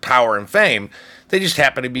for power and fame. They just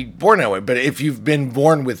happen to be born that way. But if you've been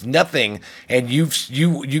born with nothing and you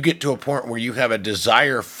get to a point where you have a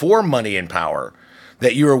desire for money and power,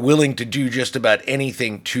 that you are willing to do just about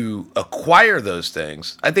anything to acquire those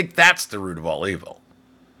things, I think that's the root of all evil.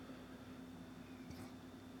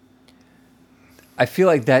 I feel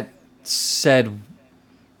like that said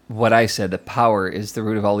what I said, that power is the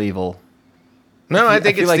root of all evil. No, I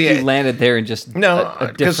think I feel like you landed there in just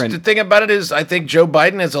a different... the thing about it is I think Joe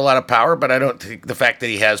Biden has a lot of power, but I don't think the fact that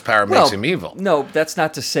he has power makes him evil. No, that's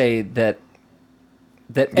not to say that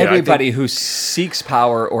everybody who seeks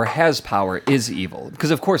power or has power is evil.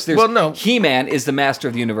 Because, of course, He-Man is the master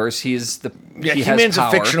of the universe. He-Man's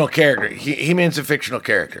a fictional character. He-Man's a fictional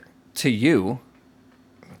character. To you?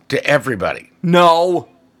 To everybody. No.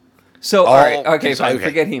 So, all right. Okay, fine. Okay.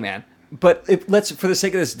 Forget He-Man. But let's, for the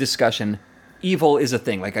sake of this discussion, evil is a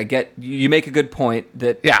thing. I get, you make a good point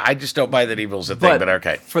that... Yeah, I just don't buy that evil's a thing, but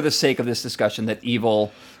okay. For the sake of this discussion, that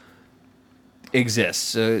evil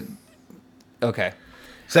exists. Okay.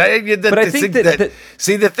 So, but I think that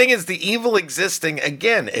see, the thing is, the evil existing,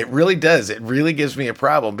 again, it really does. It really gives me a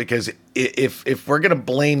problem, because if we're going to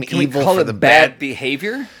blame evil for the bad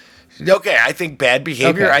behavior... Okay, I think bad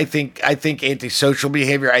behavior. Okay. I think antisocial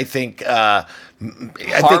behavior. I think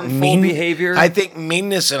behavior. I think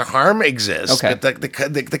meanness and harm exist. Okay. But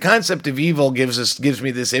the concept of evil gives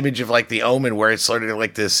me this image of the Omen, where it's sort of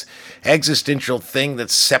like this existential thing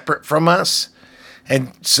that's separate from us.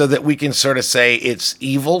 And so that we can sort of say it's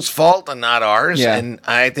evil's fault and not ours. Yeah. And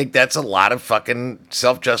I think that's a lot of fucking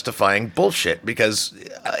self-justifying bullshit, because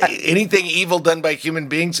anything evil done by human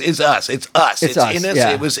beings is us. It's us. It's us, in us.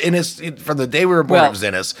 yeah. It was in us from the day we were born. It was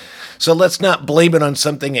in us. So let's not blame it on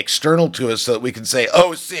something external to us so that we can say,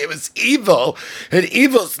 oh, see, it was evil, and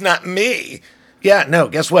evil's not me. Yeah, no,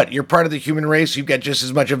 guess what? You're part of the human race. You've got just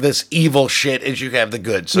as much of this evil shit as you have the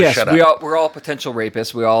good. So shut up. We're all potential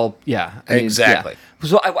rapists. We all, exactly. Yeah.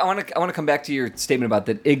 So I want to come back to your statement about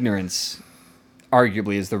that ignorance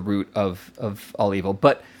arguably is the root of all evil.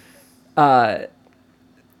 But,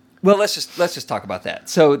 let's just talk about that.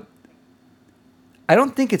 So I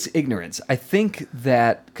don't think it's ignorance. I think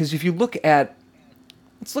that, because if you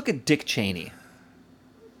let's look at Dick Cheney.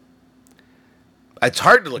 It's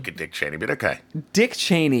hard to look at Dick Cheney, but okay. Dick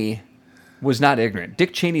Cheney was not ignorant.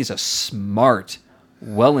 Dick Cheney's a smart,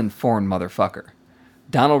 well-informed motherfucker.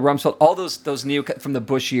 Donald Rumsfeld, all those from the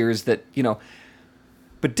Bush years that,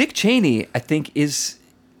 But Dick Cheney, I think, is,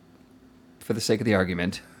 for the sake of the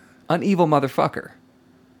argument, an evil motherfucker.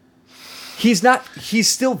 He's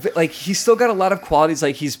still got a lot of qualities,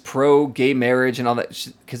 like he's pro-gay marriage and all that,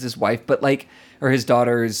 because his wife, or his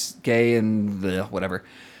daughter is gay and whatever.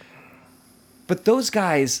 But those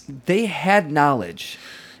guys, they had knowledge.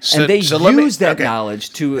 And they used that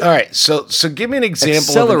knowledge to... All right, so give me an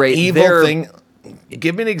example of an evil thing.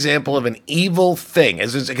 Give me an example of an evil thing.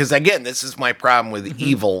 Because, again, this is my problem with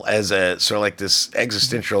evil as a sort of like this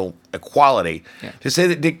existential equality. Yeah. To say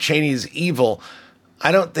that Dick Cheney is evil,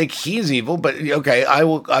 I don't think he's evil, but okay, I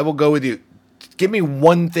will go with you. Give me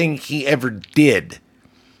one thing he ever did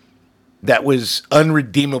that was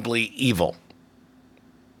unredeemably evil.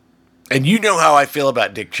 And you know how I feel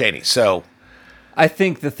about Dick Cheney, so... I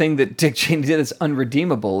think the thing that Dick Cheney did that's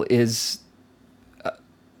unredeemable is...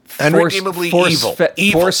 unredeemably evil.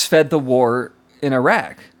 Force-fed the war in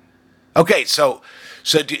Iraq. Okay, so,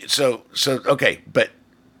 okay, but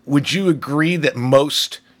would you agree that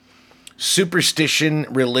most superstition,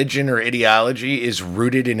 religion, or ideology is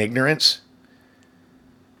rooted in ignorance?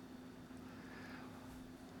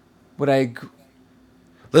 Would I agree?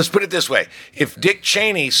 Let's put it this way. If Dick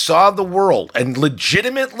Cheney saw the world and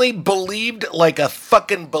legitimately believed like a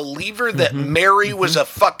fucking believer that Mary was a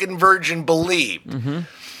fucking virgin believed,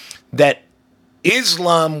 that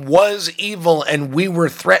Islam was evil and we were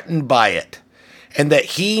threatened by it, and that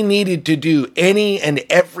he needed to do any and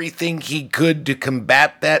everything he could to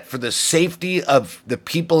combat that for the safety of the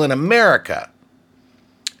people in America.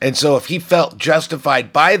 And so if he felt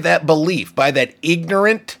justified by that belief, by that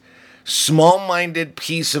ignorant, small-minded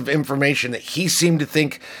piece of information that he seemed to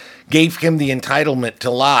think gave him the entitlement to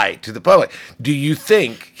lie to the public, do you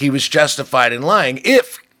think he was justified in lying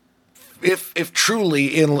if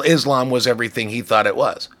truly Islam was everything he thought it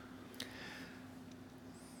was?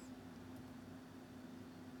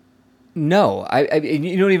 No,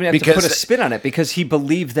 you don't even have to put a spin on it, because he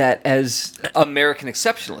believed that as American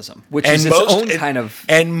exceptionalism, which is its own kind of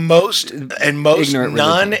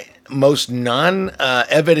most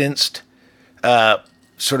non-evidenced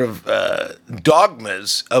sort of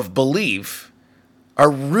dogmas of belief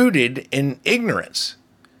are rooted in ignorance,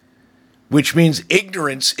 which means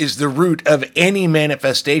ignorance is the root of any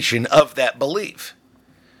manifestation of that belief.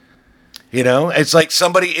 It's like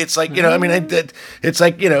somebody, it's like, it's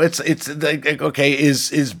like, it's like, okay,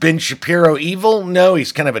 is Ben Shapiro evil? No,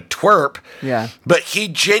 he's kind of a twerp. Yeah. But he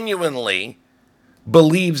genuinely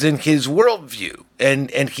believes in his worldview,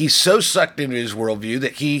 and he's so sucked into his worldview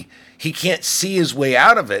that he can't see his way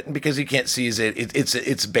out of it. And because he can't see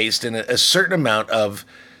it's based in a certain amount of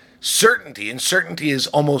certainty, and certainty is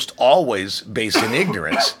almost always based in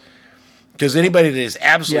ignorance. Because anybody that is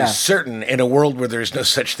absolutely certain in a world where there's no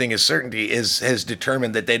such thing as certainty has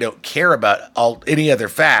determined that they don't care about any other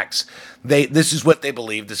facts. This is what they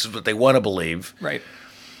believe. This is what they want to believe. Right.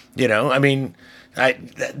 That's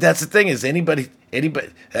the thing is anybody.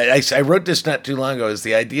 I wrote this not too long ago. Is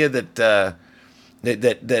the idea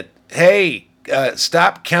that hey,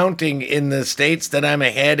 stop counting in the states that I'm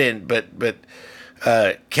ahead in, but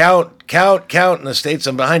count in the states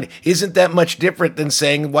I'm behind isn't that much different than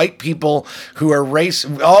saying white people who are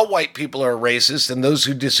all white people are racist, and those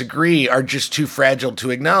who disagree are just too fragile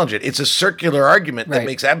to acknowledge it. It's a circular argument that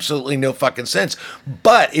makes absolutely no fucking sense.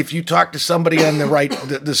 But if you talk to somebody on the right,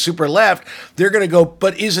 the super left, they're going to go,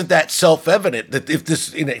 but isn't that self-evident that if this,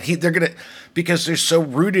 they're going to, because they're so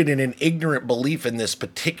rooted in an ignorant belief in this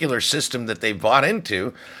particular system that they bought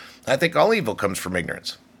into. I think all evil comes from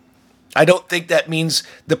ignorance. I don't think that means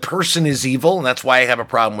the person is evil, and that's why I have a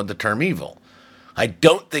problem with the term evil. I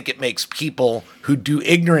don't think it makes people who do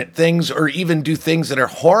ignorant things or even do things that are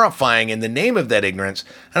horrifying in the name of that ignorance,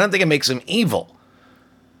 I don't think it makes them evil.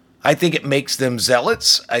 I think it makes them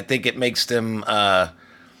zealots. I think it makes them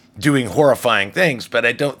doing horrifying things, but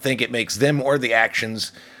I don't think it makes them or the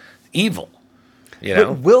actions evil.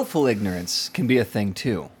 But willful ignorance can be a thing,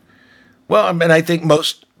 too. Well, I think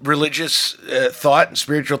most religious thought and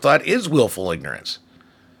spiritual thought is willful ignorance.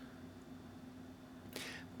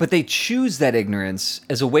 But they choose that ignorance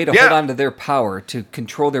as a way to hold on to their power, to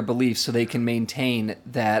control their beliefs so they can maintain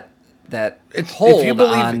that hold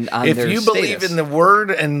on their status. If you believe in the word,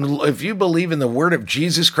 and if you believe in the word of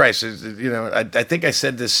Jesus Christ, I think I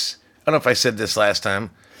said this, I don't know if I said this last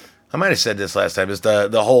time. I might have said this last time, is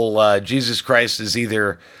the whole Jesus Christ is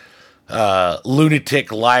either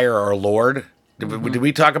lunatic, liar, or Lord. Did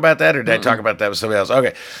we talk about that, or did I talk about that with somebody else?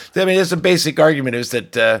 Okay. I mean, it's a basic argument is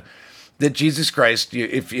that that Jesus Christ,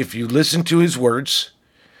 if you listen to his words,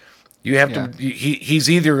 you have to. He's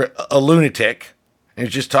either a lunatic and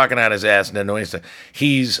he's just talking out his ass and annoying stuff.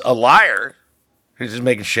 He's a liar, he's just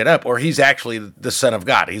making shit up, or he's actually the Son of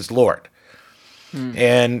God. He's Lord.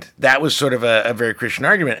 And that was sort of a very Christian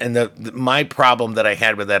argument. And my problem that I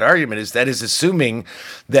had with that argument is assuming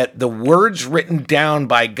that the words written down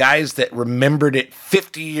by guys that remembered it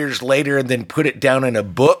 50 years later and then put it down in a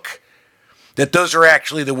book, that those are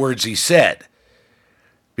actually the words he said.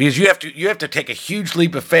 Because you have to take a huge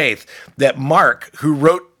leap of faith that Mark, who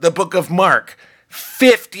wrote the book of Mark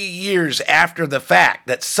 50 years after the fact,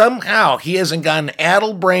 that somehow he hasn't gotten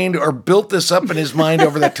addle-brained or built this up in his mind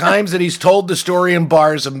over the times that he's told the story in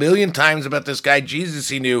bars a million times about this guy Jesus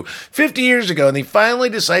he knew 50 years ago, and he finally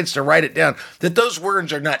decides to write it down, that those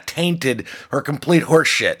words are not tainted or complete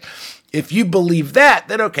horseshit. If you believe that,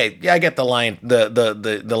 then okay, yeah, I get the line,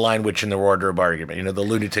 the line witch and the wardrobe argument, the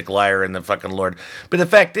lunatic liar and the fucking Lord. But the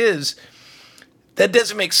fact is, that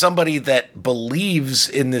doesn't make somebody that believes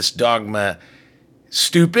in this dogma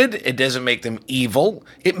stupid. It doesn't make them evil.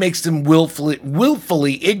 It makes them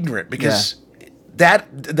willfully ignorant, because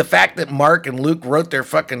the fact that Mark and Luke wrote their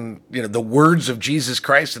fucking, the words of Jesus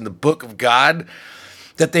Christ in the book of God,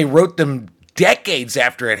 that they wrote them decades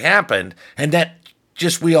after it happened, and that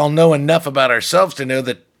just we all know enough about ourselves to know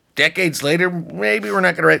that decades later, maybe we're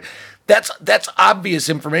not going to write. That's obvious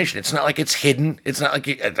information. It's not like it's hidden. It's not like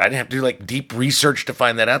I didn't have to do like deep research to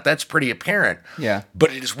find that out. That's pretty apparent. Yeah.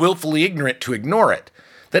 But it is willfully ignorant to ignore it.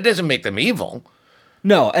 That doesn't make them evil.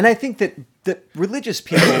 No, and I think that religious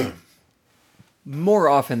people more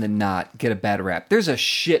often than not get a bad rap. There's a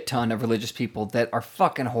shit ton of religious people that are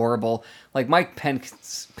fucking horrible. Like Mike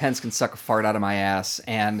Pence can suck a fart out of my ass,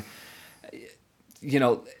 and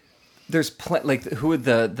there's like who would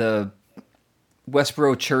the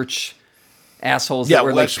Westboro Church assholes that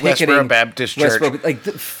were like picketing Westboro Baptist Church.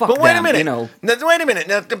 Fuck but wait them, a minute. Now, wait a minute.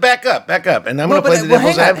 Now, back up. And I'm going to play the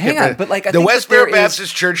devil's advocate. Hang on. But like, the Westboro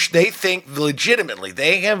Baptist Church, they think legitimately,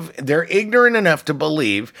 they're ignorant enough to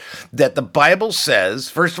believe that the Bible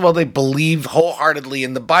says, first of all, they believe wholeheartedly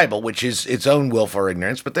in the Bible, which is its own willful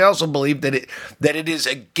ignorance, but they also believe that it is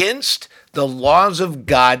against the laws of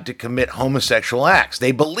God to commit homosexual acts.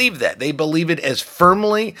 They believe that. They believe it as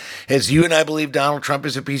firmly as you and I believe Donald Trump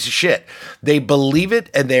is a piece of shit. They believe it,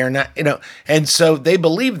 and they are not, and so they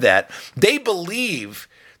believe that. They believe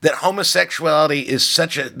that homosexuality is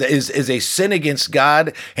is a sin against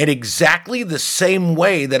God, in exactly the same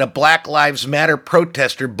way that a Black Lives Matter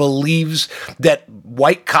protester believes that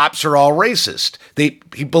white cops are all racist. They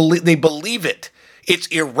believe it. It's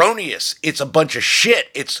erroneous. It's a bunch of shit.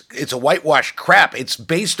 It's a whitewashed crap. It's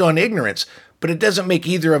based on ignorance, but it doesn't make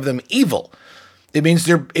either of them evil. It means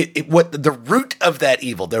the root of that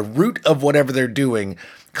evil, the root of whatever they're doing,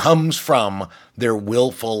 comes from their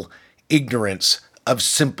willful ignorance of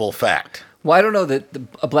simple fact. Well, I don't know that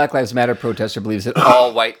a Black Lives Matter protester believes that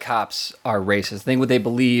all white cops are racist. I think what they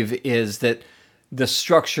believe is that the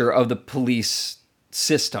structure of the police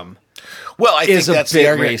system I think that's the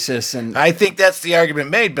argument. Racist, and I think that's the argument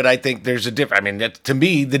made, but I think there's a difference. I mean, to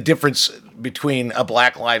me, the difference between a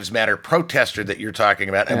Black Lives Matter protester that you're talking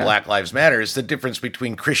about and Black Lives Matter is the difference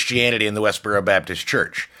between Christianity and the Westboro Baptist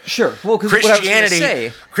Church. Sure. Well, because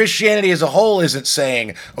Christianity as a whole isn't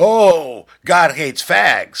saying, "Oh, God hates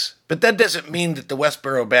fags." But that doesn't mean that the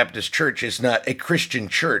Westboro Baptist Church is not a Christian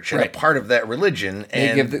church and a part of that religion.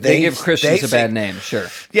 And they give Christians a bad name, sure.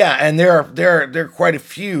 Yeah, and there are quite a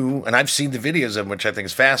few, and I've seen the videos of them, which I think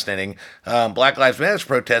is fascinating. Black Lives Matter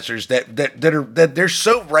protesters that they're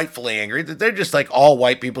so rightfully angry that they're just like, all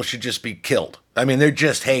white people should just be killed. I mean, they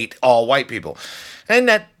just hate all white people. And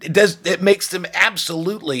it makes them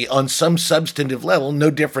absolutely, on some substantive level, no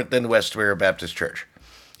different than the Westboro Baptist Church.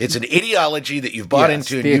 It's an ideology that you've bought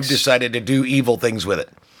into, and you've decided to do evil things with it.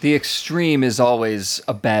 The extreme is always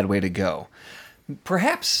a bad way to go.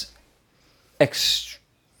 Perhaps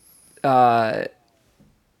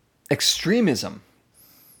extremism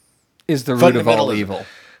is the root of all evil.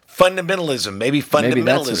 Fundamentalism, maybe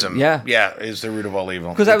fundamentalism, is the root of all evil.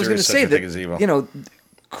 Because I was going to say that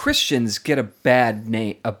Christians get a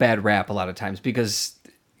bad rap a lot of times because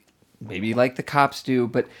maybe like the cops do,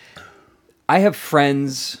 but I have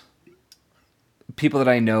friends, people that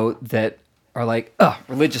I know that are like,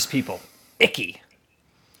 religious people, icky.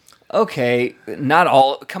 Okay, not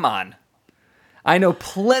all, come on. I know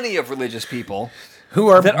plenty of religious people who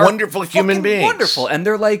are wonderful human beings. Wonderful, and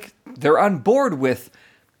they're on board with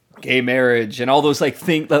gay marriage and all those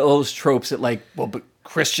those tropes that but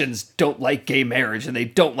Christians don't like gay marriage and they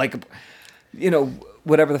don't like.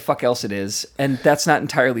 whatever the fuck else it is, and that's not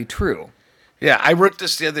entirely true. Yeah, I wrote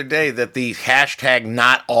this the other day that the hashtag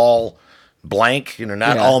not all blank,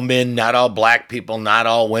 not all men, not all black people, not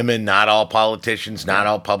all women, not all politicians, not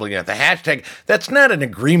all public. The hashtag, that's not an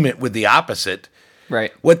agreement with the opposite.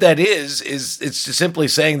 Right. What that is it's simply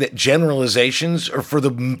saying that generalizations are for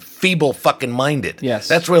the feeble fucking minded. Yes.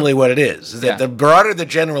 That's really what it is. That the broader the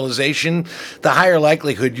generalization, the higher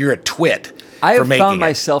likelihood you're a twit. I have found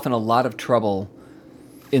myself in a lot of trouble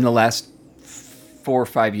in the last 4 or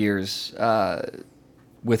 5 years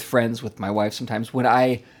with friends, with my wife sometimes, when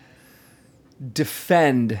I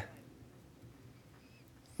defend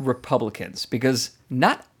Republicans, because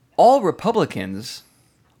not all Republicans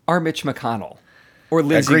are Mitch McConnell or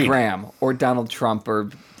Lindsey Graham or Donald Trump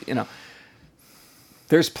or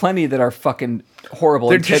there's plenty that are fucking horrible.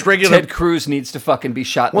 They're just regular. Ted Cruz needs to fucking be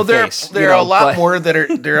shot in the face. There are a lot more that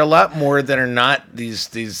are not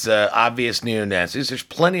these obvious neonazis. There's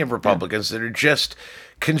plenty of Republicans that are just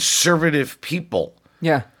conservative people.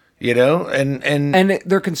 Yeah. And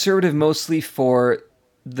they're conservative mostly for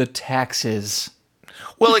the taxes.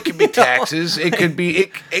 Well, it could be taxes. It could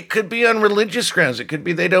be on religious grounds. It could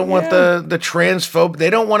be they don't want the transphobe.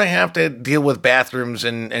 They don't want to have to deal with bathrooms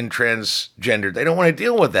and transgender. They don't want to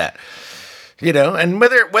deal with that. And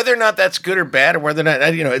whether or not that's good or bad, or whether or not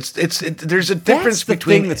there's a difference between. That's the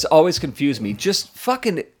thing that's always confused me. Just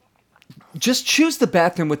choose the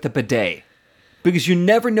bathroom with the bidet. Because you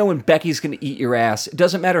never know when Becky's going to eat your ass. It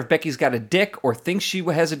doesn't matter if Becky's got a dick or thinks she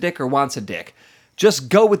has a dick or wants a dick. Just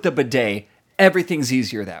go with the bidet. Everything's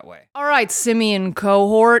easier that way. All right, Simeon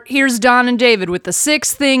cohort. Here's Don and David with the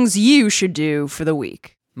 6 things you should do for the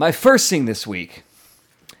week. My first thing this week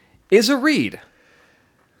is a read.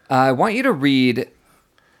 I want you to read.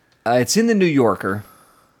 It's in the New Yorker.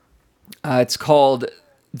 It's called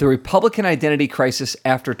The Republican Identity Crisis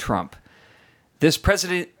After Trump. This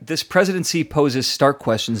presidency poses stark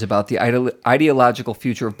questions about the ideological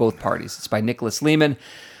future of both parties. It's by Nicholas Lehman.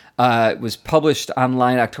 It was published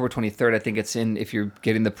online October 23rd. I think it's in, if you're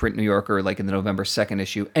getting the print New Yorker, like in the November 2nd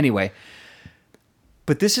issue. Anyway,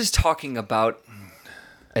 but this is talking about,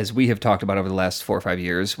 as we have talked about over the last 4 or 5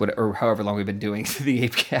 years, or however long we've been doing the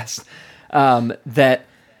ApeCast, that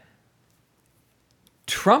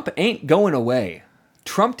Trump ain't going away.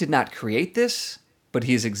 Trump did not create this, but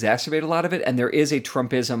he's exacerbated a lot of it, and there is a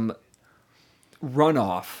Trumpism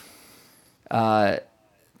runoff that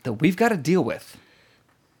we've got to deal with.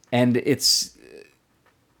 And it's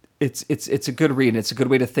a good read, and it's a good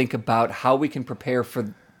way to think about how we can prepare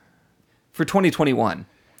for 2021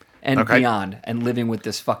 and beyond, and living with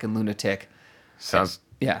this fucking lunatic. Sounds...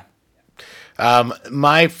 Yeah.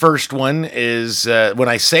 My first one is, when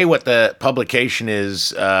I say what the publication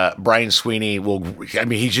is, Brian Sweeney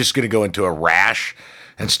he's just going to go into a rash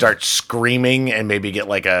and start screaming and maybe get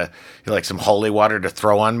like some holy water to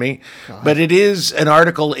throw on me. God. But it is an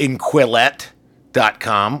article in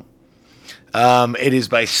Quillette.com. It is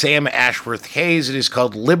by Sam Ashworth Hayes. It is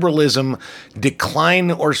called Liberalism,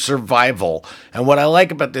 Decline or Survival. And what I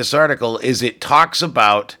like about this article is it talks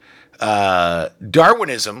about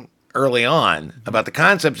Darwinism early on, about the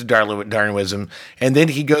concepts of Darwinism, and then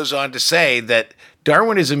he goes on to say that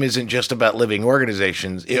Darwinism isn't just about living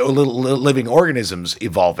organisms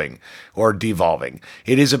evolving or devolving.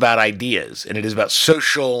 It is about ideas, and it is about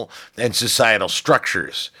social and societal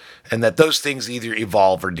structures, and that those things either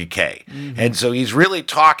evolve or decay. Mm-hmm. And so he's really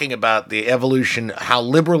talking about the evolution, how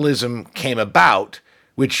liberalism came about,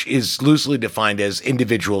 which is loosely defined as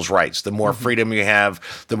individuals' rights. The more freedom you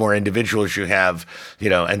have, the more individuals you have,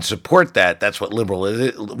 and support that. That's what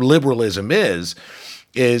liberalism is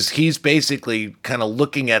he's basically kind of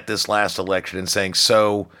looking at this last election and saying,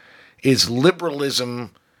 so is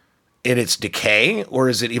liberalism in its decay, or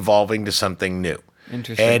is it evolving to something new?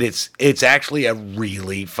 Interesting. And it's actually a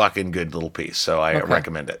really fucking good little piece, so I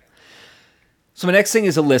recommend it. So my next thing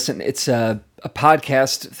is a listen. It's a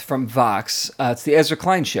podcast from Vox. It's the Ezra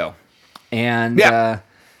Klein Show. And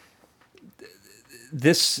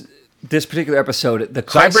this particular episode, the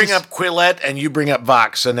crisis... So I bring up Quillette and you bring up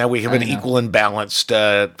Vox, so now we have an equal and balanced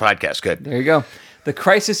podcast. Good. There you go. The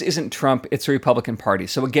crisis isn't Trump, it's the Republican Party.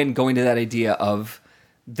 So again, going to that idea of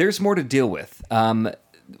there's more to deal with.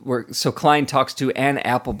 So Klein talks to Ann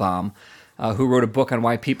Applebaum, who wrote a book on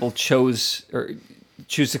why people choose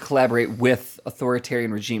to collaborate with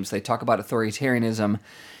authoritarian regimes. They talk about authoritarianism,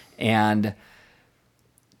 and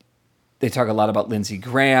they talk a lot about Lindsey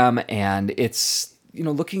Graham, and it's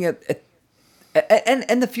looking at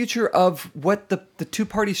the future of what the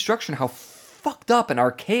two-party structure and how fucked up and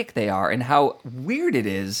archaic they are, and how weird it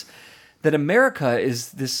is that America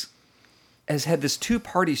is this has had this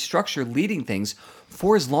two-party structure leading things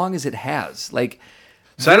for as long as it has. Like,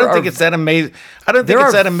 so I don't think it's that amazing. I don't think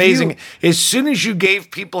it's that amazing. As soon as you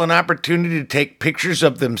gave people an opportunity to take pictures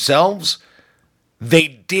of themselves, they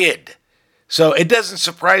did. So it doesn't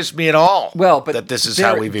surprise me at all that this is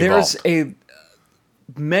how we've evolved.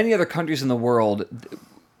 Many other countries in the world,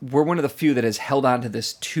 we're one of the few that has held on to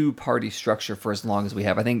this two-party structure for as long as we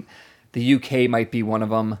have. I think the UK might be one of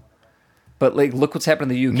them. But like, look what's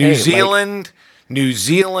happened in the UK. New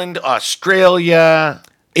Zealand, Australia,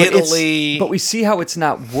 Italy. But we see how it's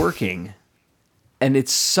not working. And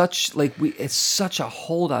it's such a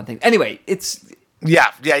hold-on thing. Anyway, it's...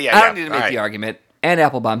 Yeah. I don't need to make the argument. And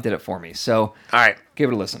Applebaum did it for me. So, all right, give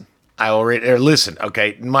it a listen. I will listen.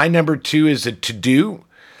 Okay, my number 2 is a to-do.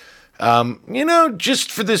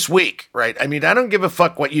 Just for this week, right? I mean, I don't give a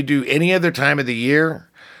fuck what you do any other time of the year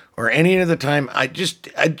or any other time. I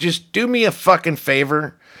just do me a fucking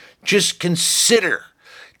favor. Just consider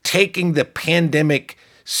taking the pandemic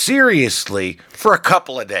seriously for a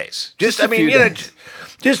couple of days. Just a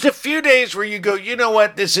few days where you go, you know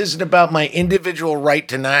what? This isn't about my individual right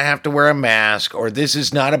to not have to wear a mask, or this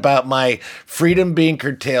is not about my freedom being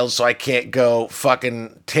curtailed so I can't go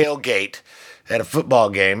fucking tailgate at a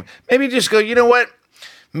football game. Maybe just go, you know what?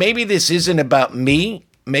 Maybe this isn't about me.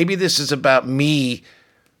 Maybe this is about me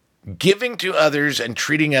giving to others and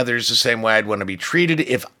treating others the same way I'd want to be treated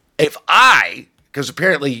because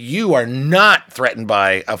apparently you are not threatened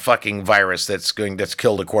by a fucking virus that's killed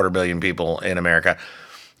 250,000 people in America.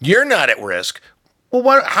 You're not at risk.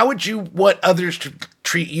 Well, how would you want others to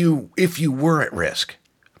treat you if you were at risk?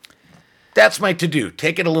 That's my to-do.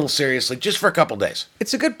 Take it a little seriously, just for a couple days.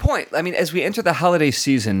 It's a good point. I mean, as we enter the holiday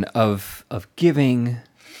season of giving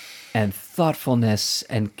and thoughtfulness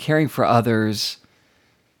and caring for others,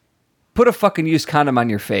 put a fucking used condom on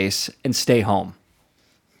your face and stay home.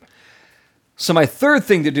 So my third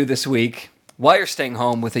thing to do this week, while you're staying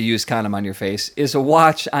home with a used condom on your face, is a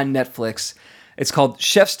watch on Netflix. It's called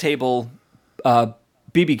Chef's Table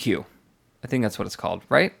BBQ. I think that's what it's called,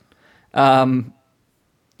 right?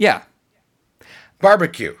 Yeah.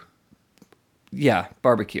 Barbecue. Yeah,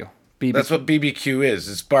 barbecue. That's what BBQ is.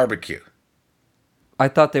 It's barbecue. I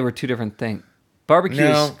thought they were two different things. Barbecue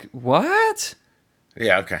is... What?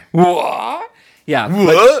 Yeah, okay. What? Yeah.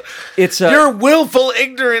 What? Your willful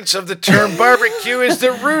ignorance of the term barbecue is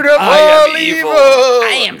the root of all evil.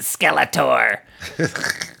 I am Skeletor.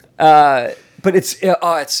 But it's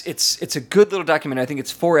a good little documentary. I think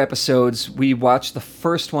it's 4 episodes. We watched the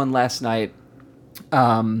first one last night.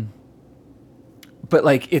 But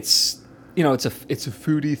like it's a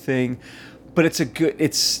foodie thing, but it's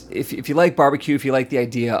if you like barbecue, if you like the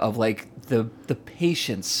idea of like the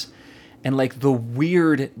patience and like the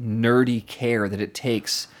weird nerdy care that it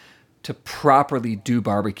takes to properly do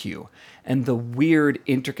barbecue and the weird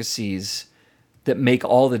intricacies that make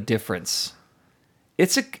all the difference.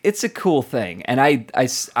 It's a cool thing, and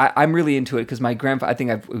I'm really into it because my grandpa. I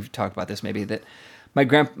think we've talked about this maybe, that my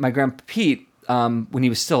grandpa Pete, when he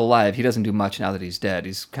was still alive, he doesn't do much now that he's dead.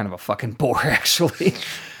 He's kind of a fucking bore actually.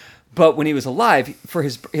 But when he was alive, for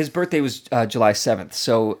his birthday was July 7th.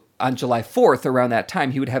 So on July 4th, around that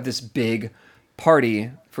time, he would have this big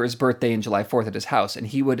party for his birthday in July 4th at his house, and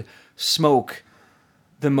he would smoke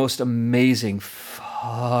the most amazing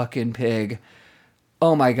fucking pig.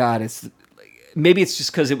 Oh my God, maybe it's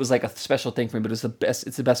just because it was like a special thing for me, but it's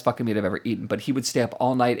the best fucking meat I've ever eaten. But he would stay up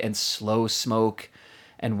all night and slow smoke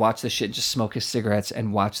and watch the shit, just smoke his cigarettes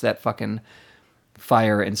and watch that fucking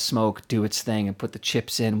fire and smoke do its thing and put the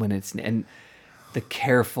chips in and the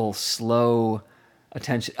careful, slow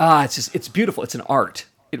attention. It's beautiful. It's an art.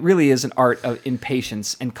 It really is an art in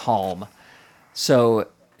patience and calm. So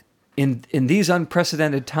in these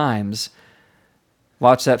unprecedented times,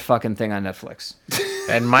 watch that fucking thing on Netflix.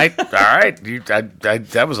 And Mike, all right,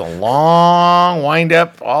 that was a long wind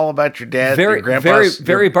up, all about your dad.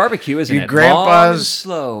 Very barbecue, isn't it? Grandpa's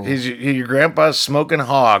slow. Your grandpa's smoking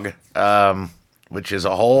hog, which is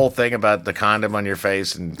a whole thing about the condom on your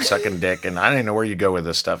face and sucking dick, and I don't even know where you go with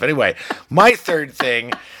this stuff. Anyway, my third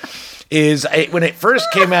thing is when it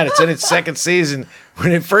first came out. It's in its second season.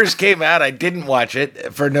 When it first came out, I didn't watch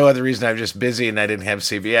it for no other reason. I was just busy and I didn't have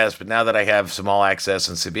CBS. But now that I have some all access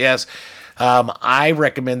on CBS. I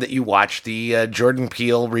recommend that you watch the Jordan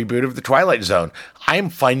Peele reboot of The Twilight Zone. I'm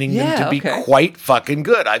finding them to be quite fucking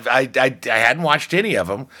good. I hadn't watched any of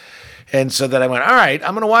them. And so then I went, all right,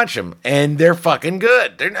 I'm going to watch them. And they're fucking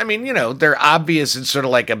good. They're obvious and sort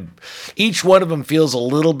of like each one of them feels a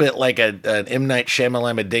little bit like an M. Night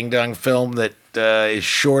Shyamalan Ding Dong film that is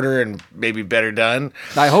shorter and maybe better done.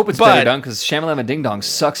 I hope it's better done because Shyamalan Ding Dong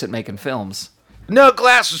sucks at making films. No,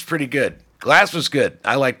 Glass was pretty good. Glass was good.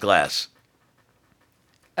 I liked Glass.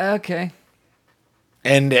 Okay.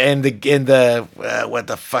 And the what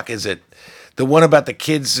the fuck is it? The one about the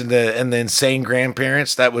kids and the insane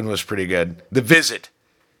grandparents. That one was pretty good. The Visit.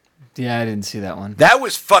 Yeah, I didn't see that one. That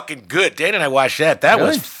was fucking good. Dan and I watched that. That really?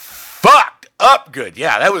 was fucked up good.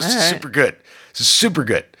 Yeah, that was super good. Super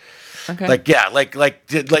good. Okay. Like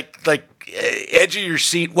edge of your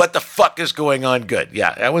seat. What the fuck is going on? Good.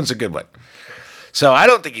 Yeah, that one's a good one. So I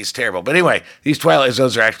don't think he's terrible. But anyway, these Twilight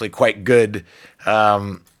Zones are actually quite good.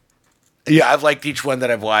 Yeah, I've liked each one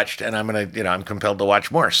that I've watched, and I'm compelled to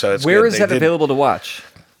watch more. So it's Where good. is that available to watch?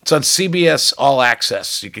 It's on CBS All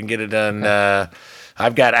Access. You can get it on.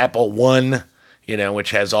 I've got Apple One,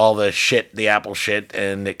 which has all the Apple shit,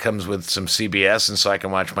 and it comes with some CBS, and so I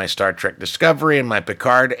can watch my Star Trek Discovery and my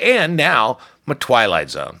Picard, and now my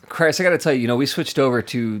Twilight Zone. Christ, I got to tell you, we switched over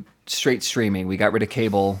to straight streaming. We got rid of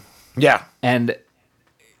cable. Yeah, and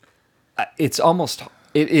it's almost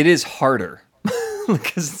it is harder.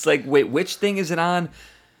 Because it's like, wait, which thing is it on?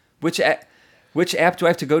 Which app do I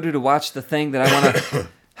have to go to watch the thing that I want to?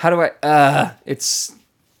 How do I? It's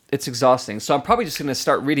exhausting. So I'm probably just going to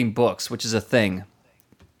start reading books, which is a thing.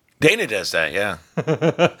 Dana does that, yeah.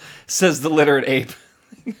 Says the literate ape.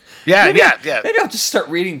 Yeah. Maybe I'll just start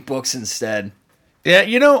reading books instead. Yeah,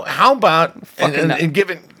 how about and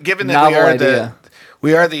given that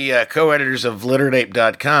we are the co-editors of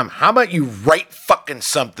LiterateApe.com, how about you write fucking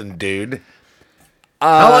something, dude?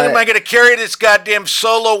 How long am I going to carry this goddamn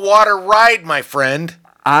solo water ride, my friend?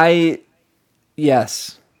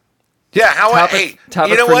 Yes. Yeah, topic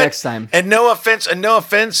you know for what? Next time. And no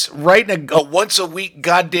offense, writing a once a week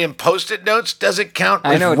goddamn post-it notes doesn't count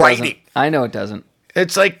as writing. I know it doesn't.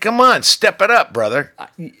 It's like, come on, step it up, brother.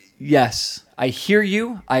 Yes, I hear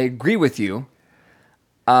you. I agree with you.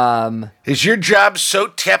 Is your job so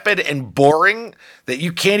tepid and boring that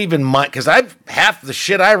you can't even mind? Because half the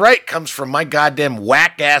shit I write comes from my goddamn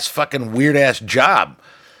whack-ass fucking weird-ass job.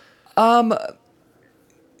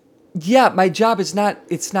 Yeah, my job is not,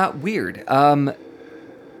 it's not weird.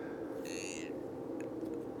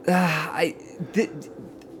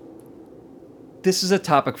 This is a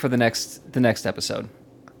topic for the next episode.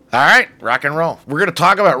 All right, rock and roll. We're going to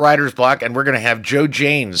talk about writer's block, and we're going to have Joe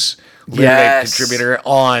Janes, Literate contributor,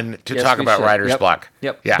 on to talk about writer's block.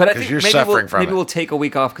 Yep. Yeah, but I think you're suffering from it. Maybe we'll take a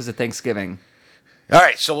week off because of Thanksgiving. All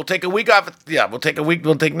right, so we'll take a week off. Yeah, we'll take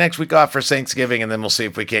next week off for Thanksgiving, and then we'll see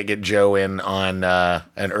if we can't get Joe in on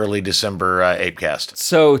an early December ApeCast.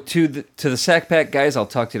 So to the Sack Pack guys, I'll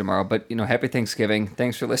talk to you tomorrow. But happy Thanksgiving.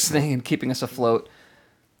 Thanks for listening and keeping us afloat.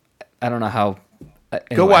 I don't know how.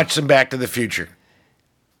 Anyway. Go watch some Back to the Future.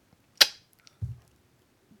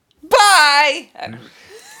 Bye!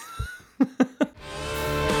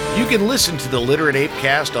 You can listen to the Literate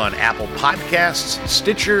ApeCast on Apple Podcasts,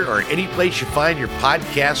 Stitcher, or any place you find your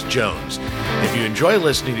podcast Jones. If you enjoy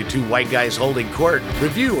listening to two white guys holding court,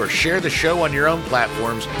 review or share the show on your own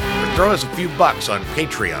platforms, or throw us a few bucks on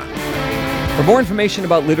Patreon. For more information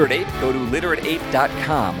about Literate Ape, go to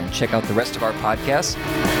literateape.com and check out the rest of our podcasts,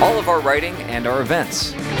 all of our writing, and our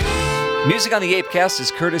events. Music on the ApeCast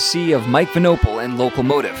is courtesy of Mike Vinopal and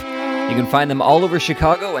Locomotive. You can find them all over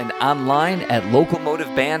Chicago and online at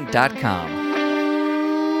locomotiveband.com.